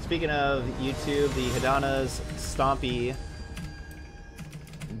 Speaking of YouTube, the Hidana's Stompy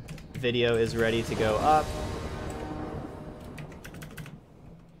video is ready to go up.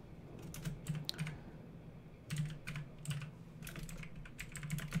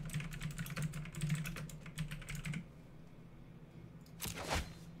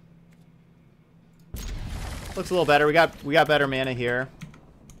 Looks a little better. We got better mana here.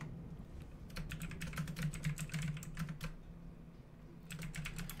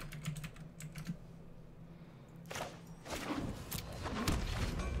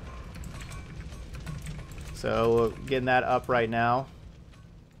 So getting that up right now.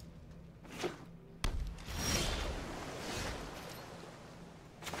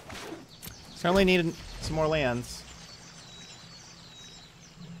 Certainly need some more lands.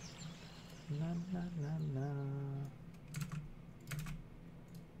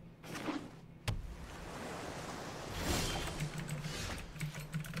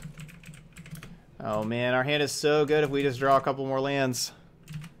 Oh man, our hand is so good if we just draw a couple more lands.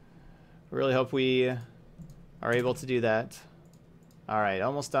 I really hope we are able to do that. Alright,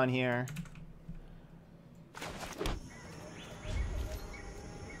 almost done here.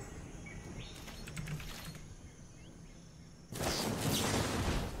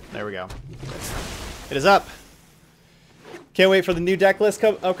 There we go. It is up. Can't wait for the new deck list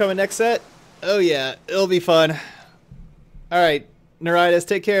upcoming next set. Oh yeah, it'll be fun. Alright, Neuritis,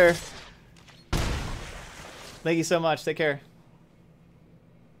 take care. Thank you so much. Take care.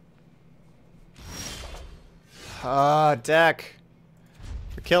 Ah, deck.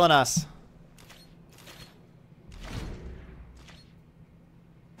 You're killing us.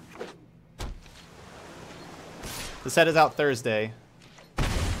 The set is out Thursday.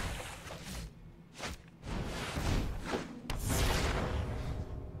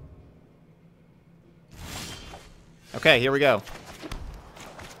 Okay, here we go.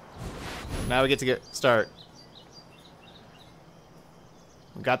 Now we get to start.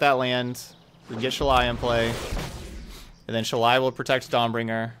 We got that land. We can get Shalai in play. And then Shalai will protect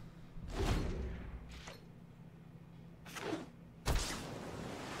Dawnbringer.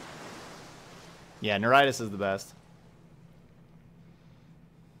 Yeah, Neuritis is the best.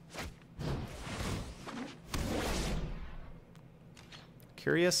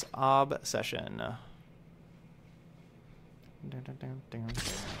 Curious Obsession.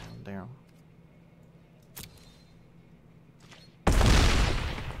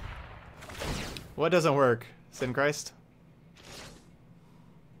 What doesn't work? Sin Christ?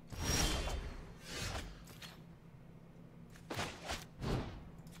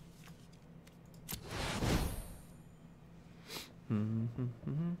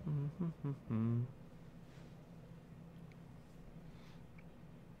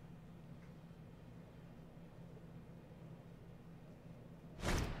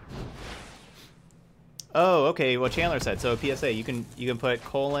 Oh, okay. Well, Chandler said so. PSA, you can put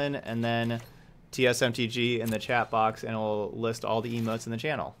colon and then TSMTG in the chat box, and it'll list all the emotes in the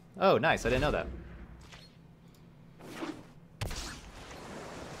channel. Oh, nice. I didn't know that.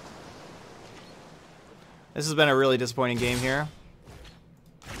 This has been a really disappointing game here.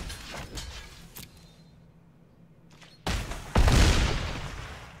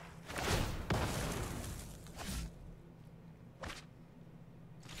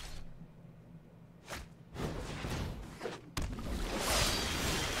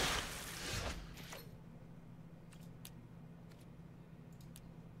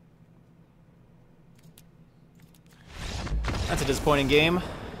 That's a disappointing game.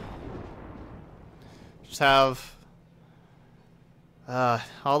 Just have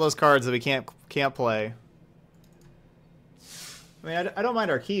all those cards that we can't play. I mean, I don't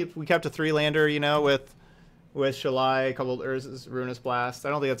mind our keep. We kept a 3-lander, you know, with Shalai, a couple of Urza's Ruinous Blast. I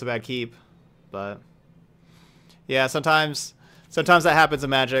don't think that's a bad keep, but yeah, sometimes that happens in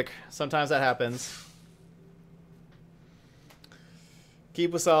Magic. Sometimes that happens.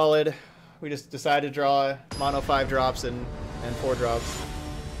 Keep was solid. We just decided to draw mono 5 drops and 4 drops.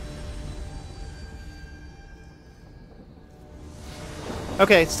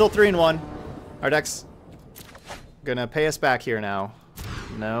 Okay, still 3-1. Our deck's gonna pay us back here now.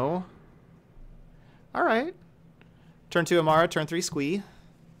 No. All right. Turn 2 Amara, turn 3 Squee.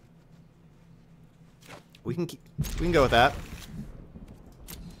 We can go with that.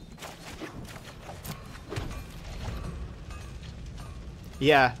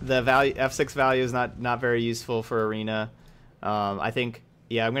 Yeah, the value F6 value is not very useful for Arena. I think,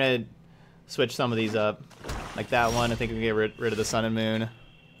 yeah, I'm gonna switch some of these up, like that one. I think we can get rid of the Sun and Moon.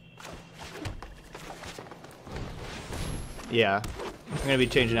 Yeah, I'm gonna be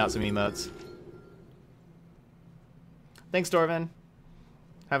changing out some emotes. Thanks, Dorvin.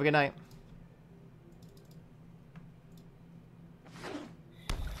 Have a good night.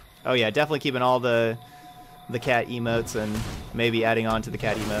 Oh yeah, definitely keeping all the cat emotes and maybe adding on to the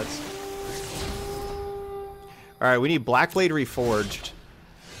cat emotes. All right, we need Blackblade Reforged.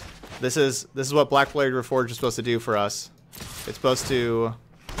 This is what Blackblade Reforged is supposed to do for us. It's supposed to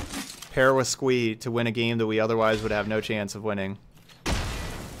pair with Squee to win a game that we otherwise would have no chance of winning.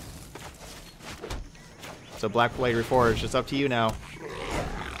 So Blackblade Reforged, it's up to you now.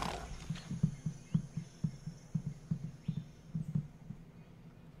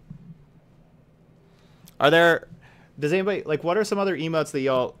 Does anybody, like, what are some other emotes that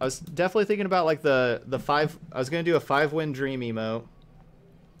y'all, I was definitely thinking about, like, the 5, I was going to do a 5-win dream emote.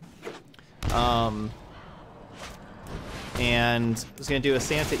 And I was going to do a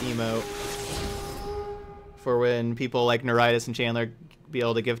Santa emote for when people like Neuritis and Chandler be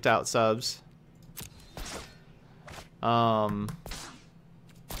able to gift out subs. Do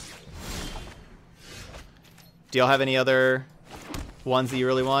y'all have any other ones that you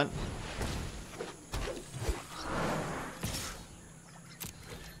really want?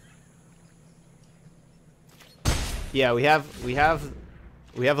 Yeah, we have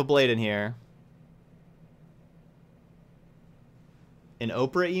a blade in here. An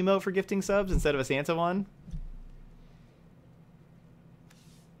Oprah emote for gifting subs instead of a Santa one.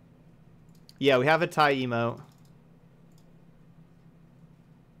 Yeah, we have a Thai emote.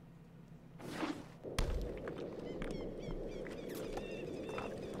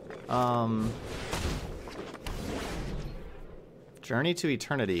 Journey to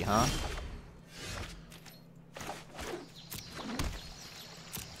Eternity, huh?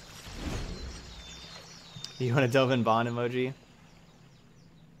 You want a Dovin Bond emoji?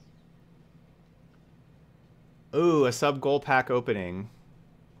 Ooh, a sub goal pack opening.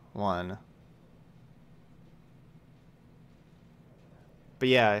 1. But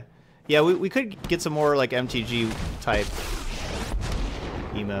yeah, we could get some more like MTG type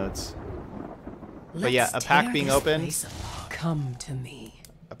emotes. But yeah, a pack being open. Come to me.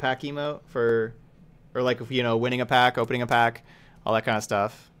 A pack emote for, or like, you know, winning a pack, opening a pack, all that kind of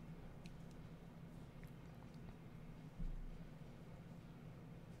stuff.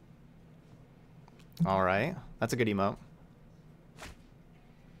 All right, that's a good emote.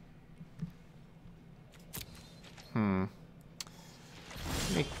 I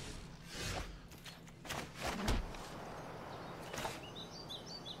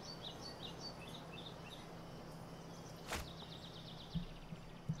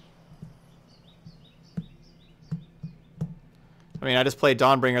mean, I just played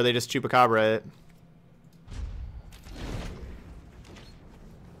Dawnbringer, they just Chupacabra it.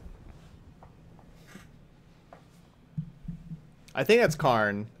 I think that's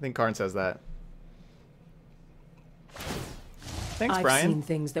Karn. I think Karn says that. Thanks, Brian. I've seen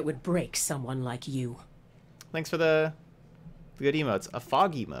things that would break someone like you. Thanks for the good emotes. A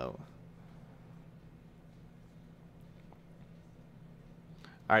fog emote.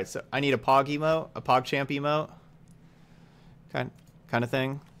 Alright, so I need a Pog emote, a PogChamp emote. Kind of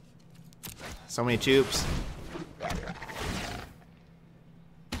thing. So many Choops.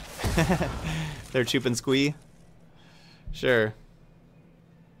 They're Choop and Squee. Sure.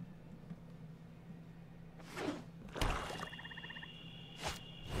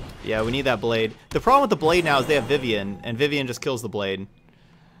 Yeah, we need that blade. The problem with the blade now is they have Vivian, and Vivian just kills the blade.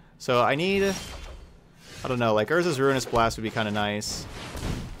 So I need, I don't know, like Urza's Ruinous Blast would be kind of nice,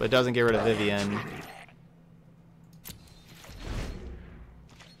 but it doesn't get rid of Vivian.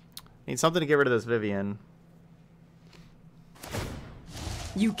 Need something to get rid of this Vivian.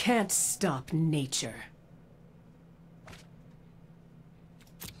 You can't stop nature.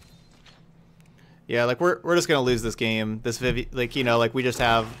 Yeah, like we're just gonna lose this game. This Vivian, like, you know, like we just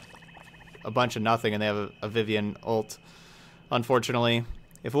have a bunch of nothing, and they have a Vivian ult. Unfortunately,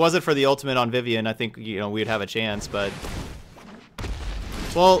 if it wasn't for the ultimate on Vivian, I think, you know, we'd have a chance. But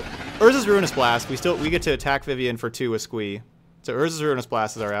well, Urza's Ruinous Blast. We get to attack Vivian for 2 with Squee. So Urza's Ruinous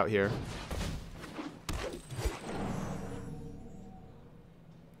Blast is our out here.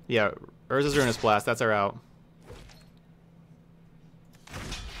 Yeah, Urza's Ruinous Blast. That's our out.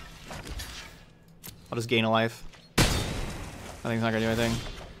 I'll just gain a life. I think it's not gonna do anything.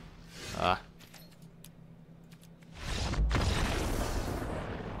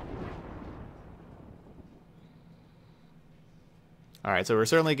 Alright, so we're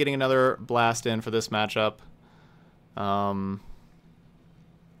certainly getting another blast in for this matchup.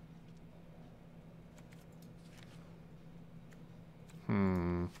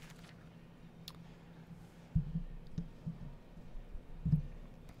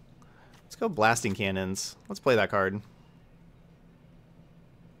 Let's go Blasting Cannons. Let's play that card.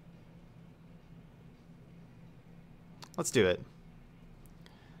 Let's do it.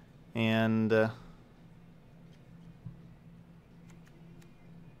 And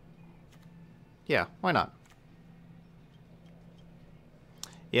yeah, why not?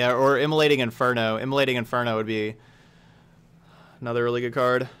 Yeah, or Immolating Inferno. Immolating Inferno would be another really good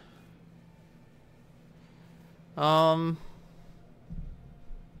card.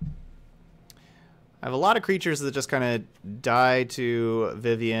 I have a lot of creatures that just kind of die to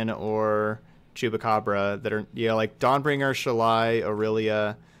Vivian or Chupacabra that are, you know, like Dawnbringer, Shalai,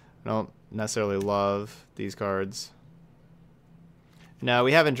 Aurelia. I don't necessarily love these cards. No,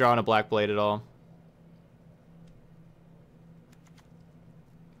 we haven't drawn a Black Blade at all.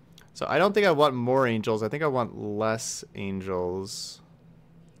 So I don't think I want more angels. I think I want less angels.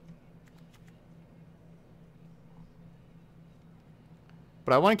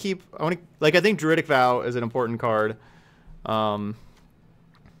 But I want to keep... I think Druidic Vow is an important card. Maybe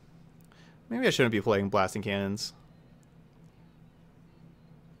I shouldn't be playing Blasting Cannons.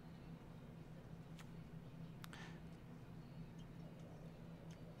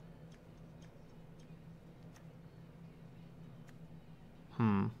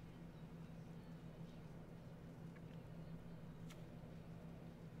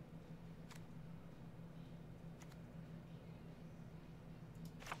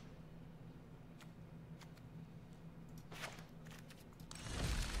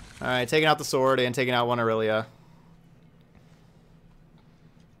 Alright, taking out the sword and taking out one Aurelia.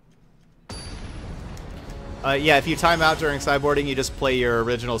 Yeah, if you time out during sideboarding, you just play your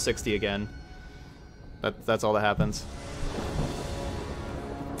original 60 again. That's all that happens.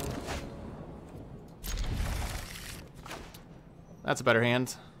 That's a better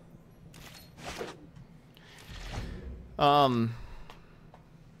hand. Yeah,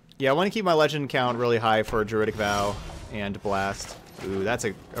 I want to keep my legend count really high for Druidic Vow and Blast. Ooh, that's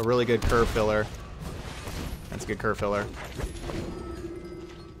a really good curve filler. That's a good curve filler.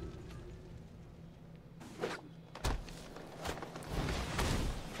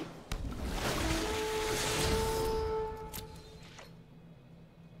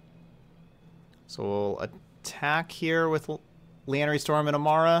 So we'll attack here with Leanery Storm and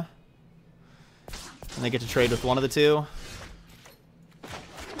Amara. And they get to trade with one of the two.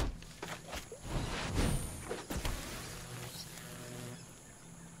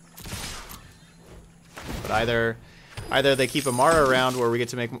 Either they keep Amara around where we get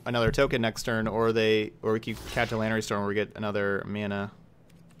to make another token next turn, or we keep catch a Leanery Storm where we get another mana.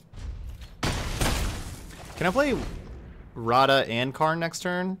 Can I play Radha and Karn next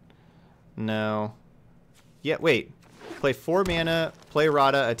turn? No. Yeah, wait. Play 4 mana, play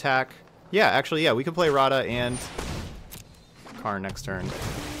Radha, attack. Yeah, actually, yeah, we can play Radha and Karn next turn.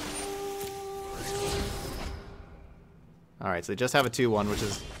 Alright, so they just have a 2/1,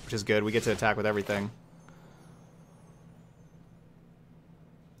 which is good. We get to attack with everything.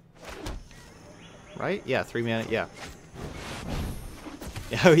 Right? Yeah, 3 mana. Yeah.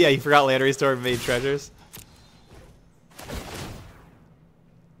 Oh yeah, you forgot Leanery Storm made treasures.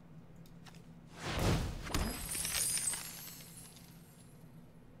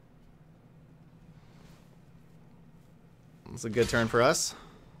 It's a good turn for us.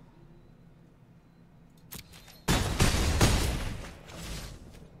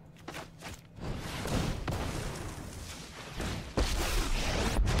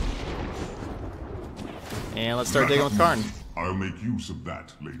 And let's start digging with Karn. I'll make use of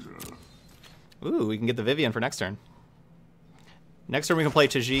that later. Ooh, we can get the Vivian for next turn. Next turn we can play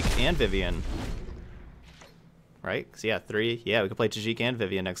Tajik and Vivian. Right? 'Cause yeah, 3. Yeah, we can play Tajik and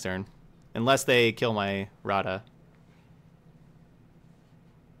Vivian next turn. Unless they kill my Rada.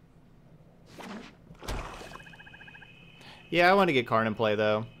 Yeah, I want to get Karn in play,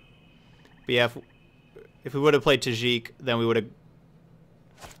 though. But yeah, if we would have played Tajik, then we would have...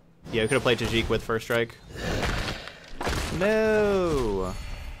 Yeah, we could have played Tajik with first strike. No!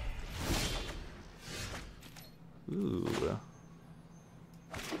 Ooh.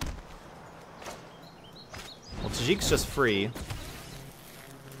 Well, Tajik's just free.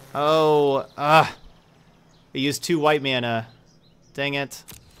 Oh, It used 2 white mana. Dang it.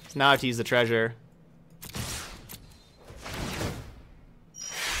 So now I have to use the treasure.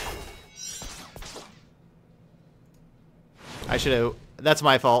 I should have... That's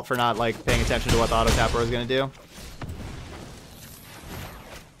my fault for not, like, paying attention to what the auto tapper was going to do.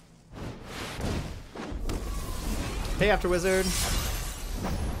 Pay after wizard.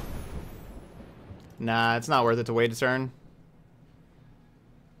 Nah, it's not worth it to wait a turn.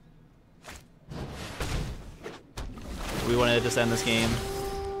 We wanted to just end this game.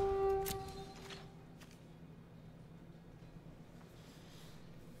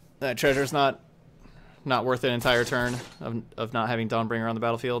 That treasure's not worth an entire turn of not having Dawnbringer on the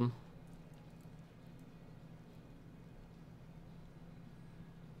battlefield.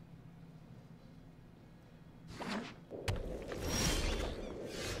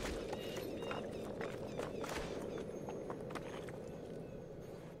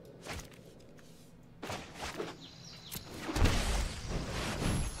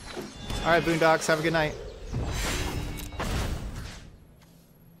 Alright, Boondocks, have a good night.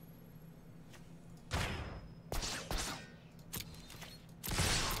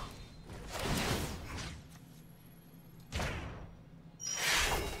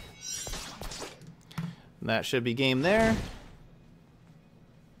 That should be game there.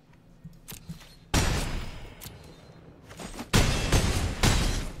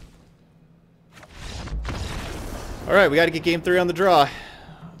 Alright, we got to get game 3 on the draw.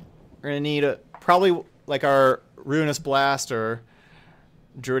 We're going to need probably like our Ruinous Blast or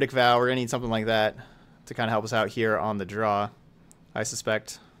Druidic Vow. We're going to need something like that to kind of help us out here on the draw, I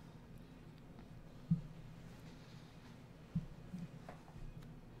suspect.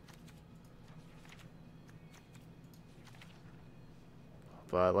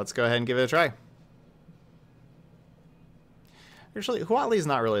 But let's go ahead and give it a try. Actually, Huatli's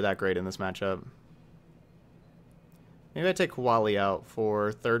not really that great in this matchup. Maybe I take Huatli out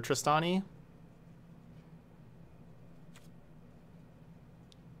for 3rd Tristani.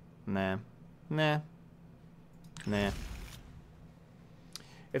 Nah.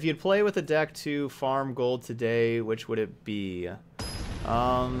 If you'd play with a deck to farm gold today, which would it be?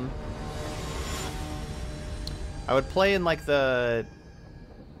 I would play in like the...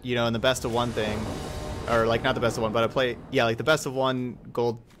 You know, in the best of 1 thing, or like not the best of 1, but I play, yeah, like the best of 1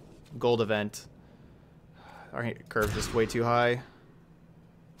 gold event. Our curve's just way too high,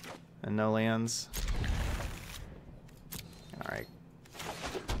 and no lands. All right,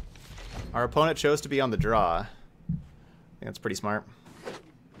 our opponent chose to be on the draw. I think that's pretty smart.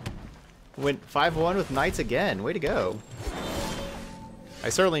 Went 5-1 with Knights again. Way to go! I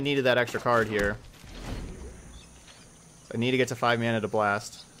certainly needed that extra card here. I need to get to 5 mana to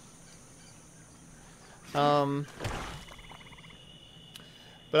blast. But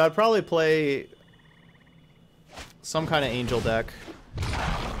I'd probably play some kind of angel deck.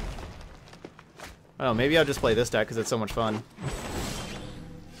 Oh, maybe I'll just play this deck because it's so much fun.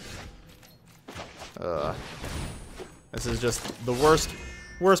 This is just the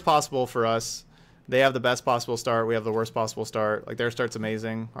worst possible for us. They have the best possible start. We have the worst possible start. Like, their start's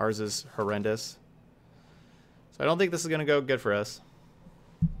amazing. Ours is horrendous. So I don't think this is going to go good for us.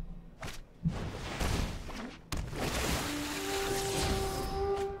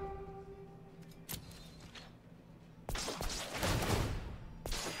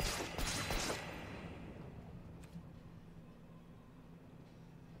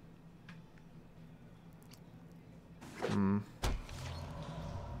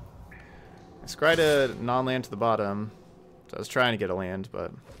 I scryed a non-land to the bottom. So I was trying to get a land,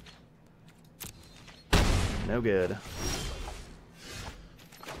 but no good.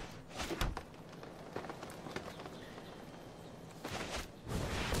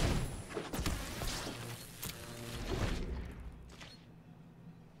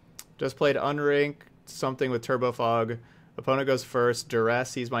 Just played Unrank, something with Turbo Fog. Opponent goes first.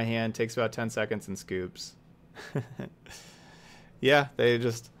 Duress sees my hand, takes about 10 seconds, and scoops. Yeah, they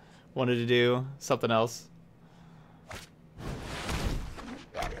just wanted to do something else.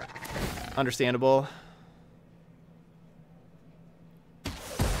 Understandable.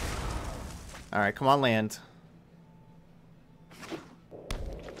 Alright, come on, land.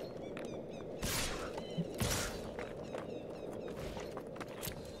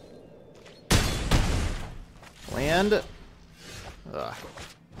 Land. Ugh.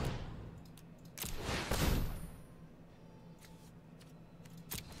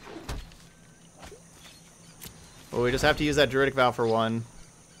 Well, we just have to use that Druidic Vow for one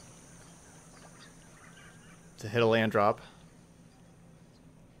to hit a land drop.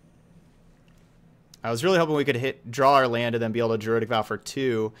 I was really hoping we could draw our land and then be able to Druidic Vow for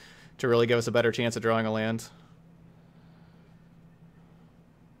 2 to really give us a better chance of drawing a land.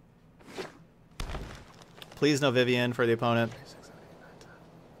 Please no Vivian for the opponent.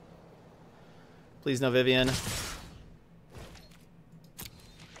 Please no Vivian.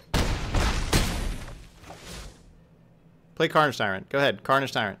 Play Carnage Tyrant. Go ahead.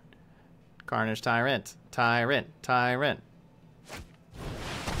 Carnage Tyrant. Carnage Tyrant. Tyrant. Tyrant.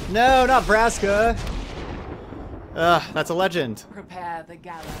 No, not Vraska. Ugh, that's a legend. Prepare the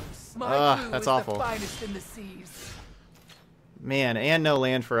gallows. That's awful. The finest in the seas. Man, and no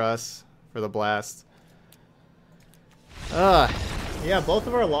land for us for the blast. Yeah, both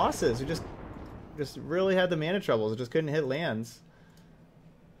of our losses. We just really had the mana troubles. We just couldn't hit lands.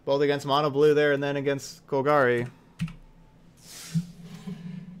 Both against Mono Blue there and then against Golgari.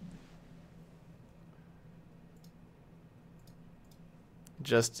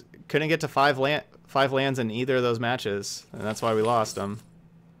 Just couldn't get to five lands in either of those matches, and that's why we lost them.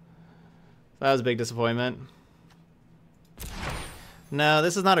 That was a big disappointment. No,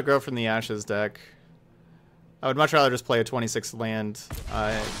 this is not a Grow from the Ashes deck. I would much rather just play a 26 land,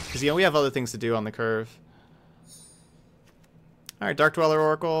 because we have other things to do on the curve. All right, Dark Dweller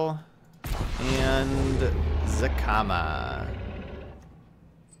Oracle and Zakama.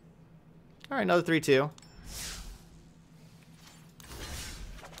 All right, another 3/2.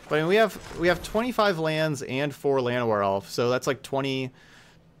 But I mean, we have 25 lands and 4 Llanowar Elf, so that's like 29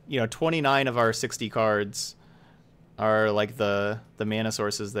 of our 60 cards are like the mana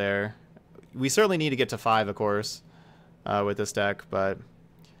sources there. We certainly need to get to 5, of course, with this deck, but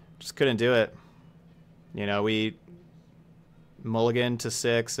just couldn't do it. We mulligan to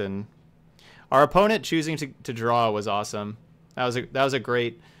 6, and our opponent choosing to draw was awesome. That was a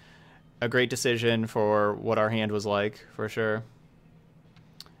great decision for what our hand was like, for sure.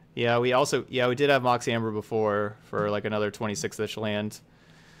 Yeah, we did have Mox Amber before for like another 26-ish land,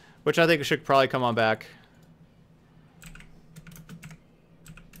 which I think should probably come on back.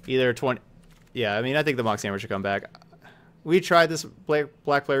 Either 20. Yeah, I mean, I think the Mox Amber should come back. We tried this Black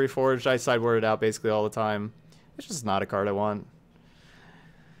Player Reforged. I sideboarded out basically all the time. It's just not a card I want.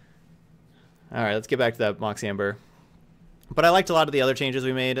 All right, let's get back to that Mox Amber. But I liked a lot of the other changes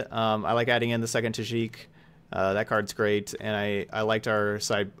we made. I like adding in the second Tajik. That card's great, and I liked our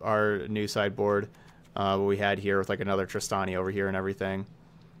new sideboard, what we had here with like another Tristani over here and everything.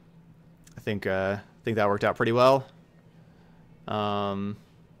 I think that worked out pretty well.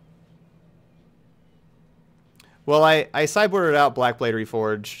 Well, I sideboarded out Blackblade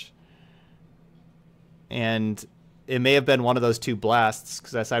Reforged, and it may have been one of those 2 blasts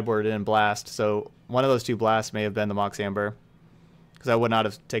because I sideboarded it in blast. So one of those 2 blasts may have been the Mox Amber, because I would not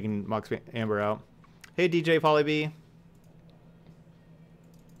have taken Mox Amber out. Hey, DJ Polly B.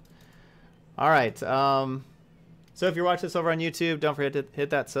 All right. So if you're watching this over on YouTube, don't forget to hit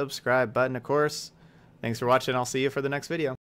that subscribe button, of course. Thanks for watching. I'll see you for the next video.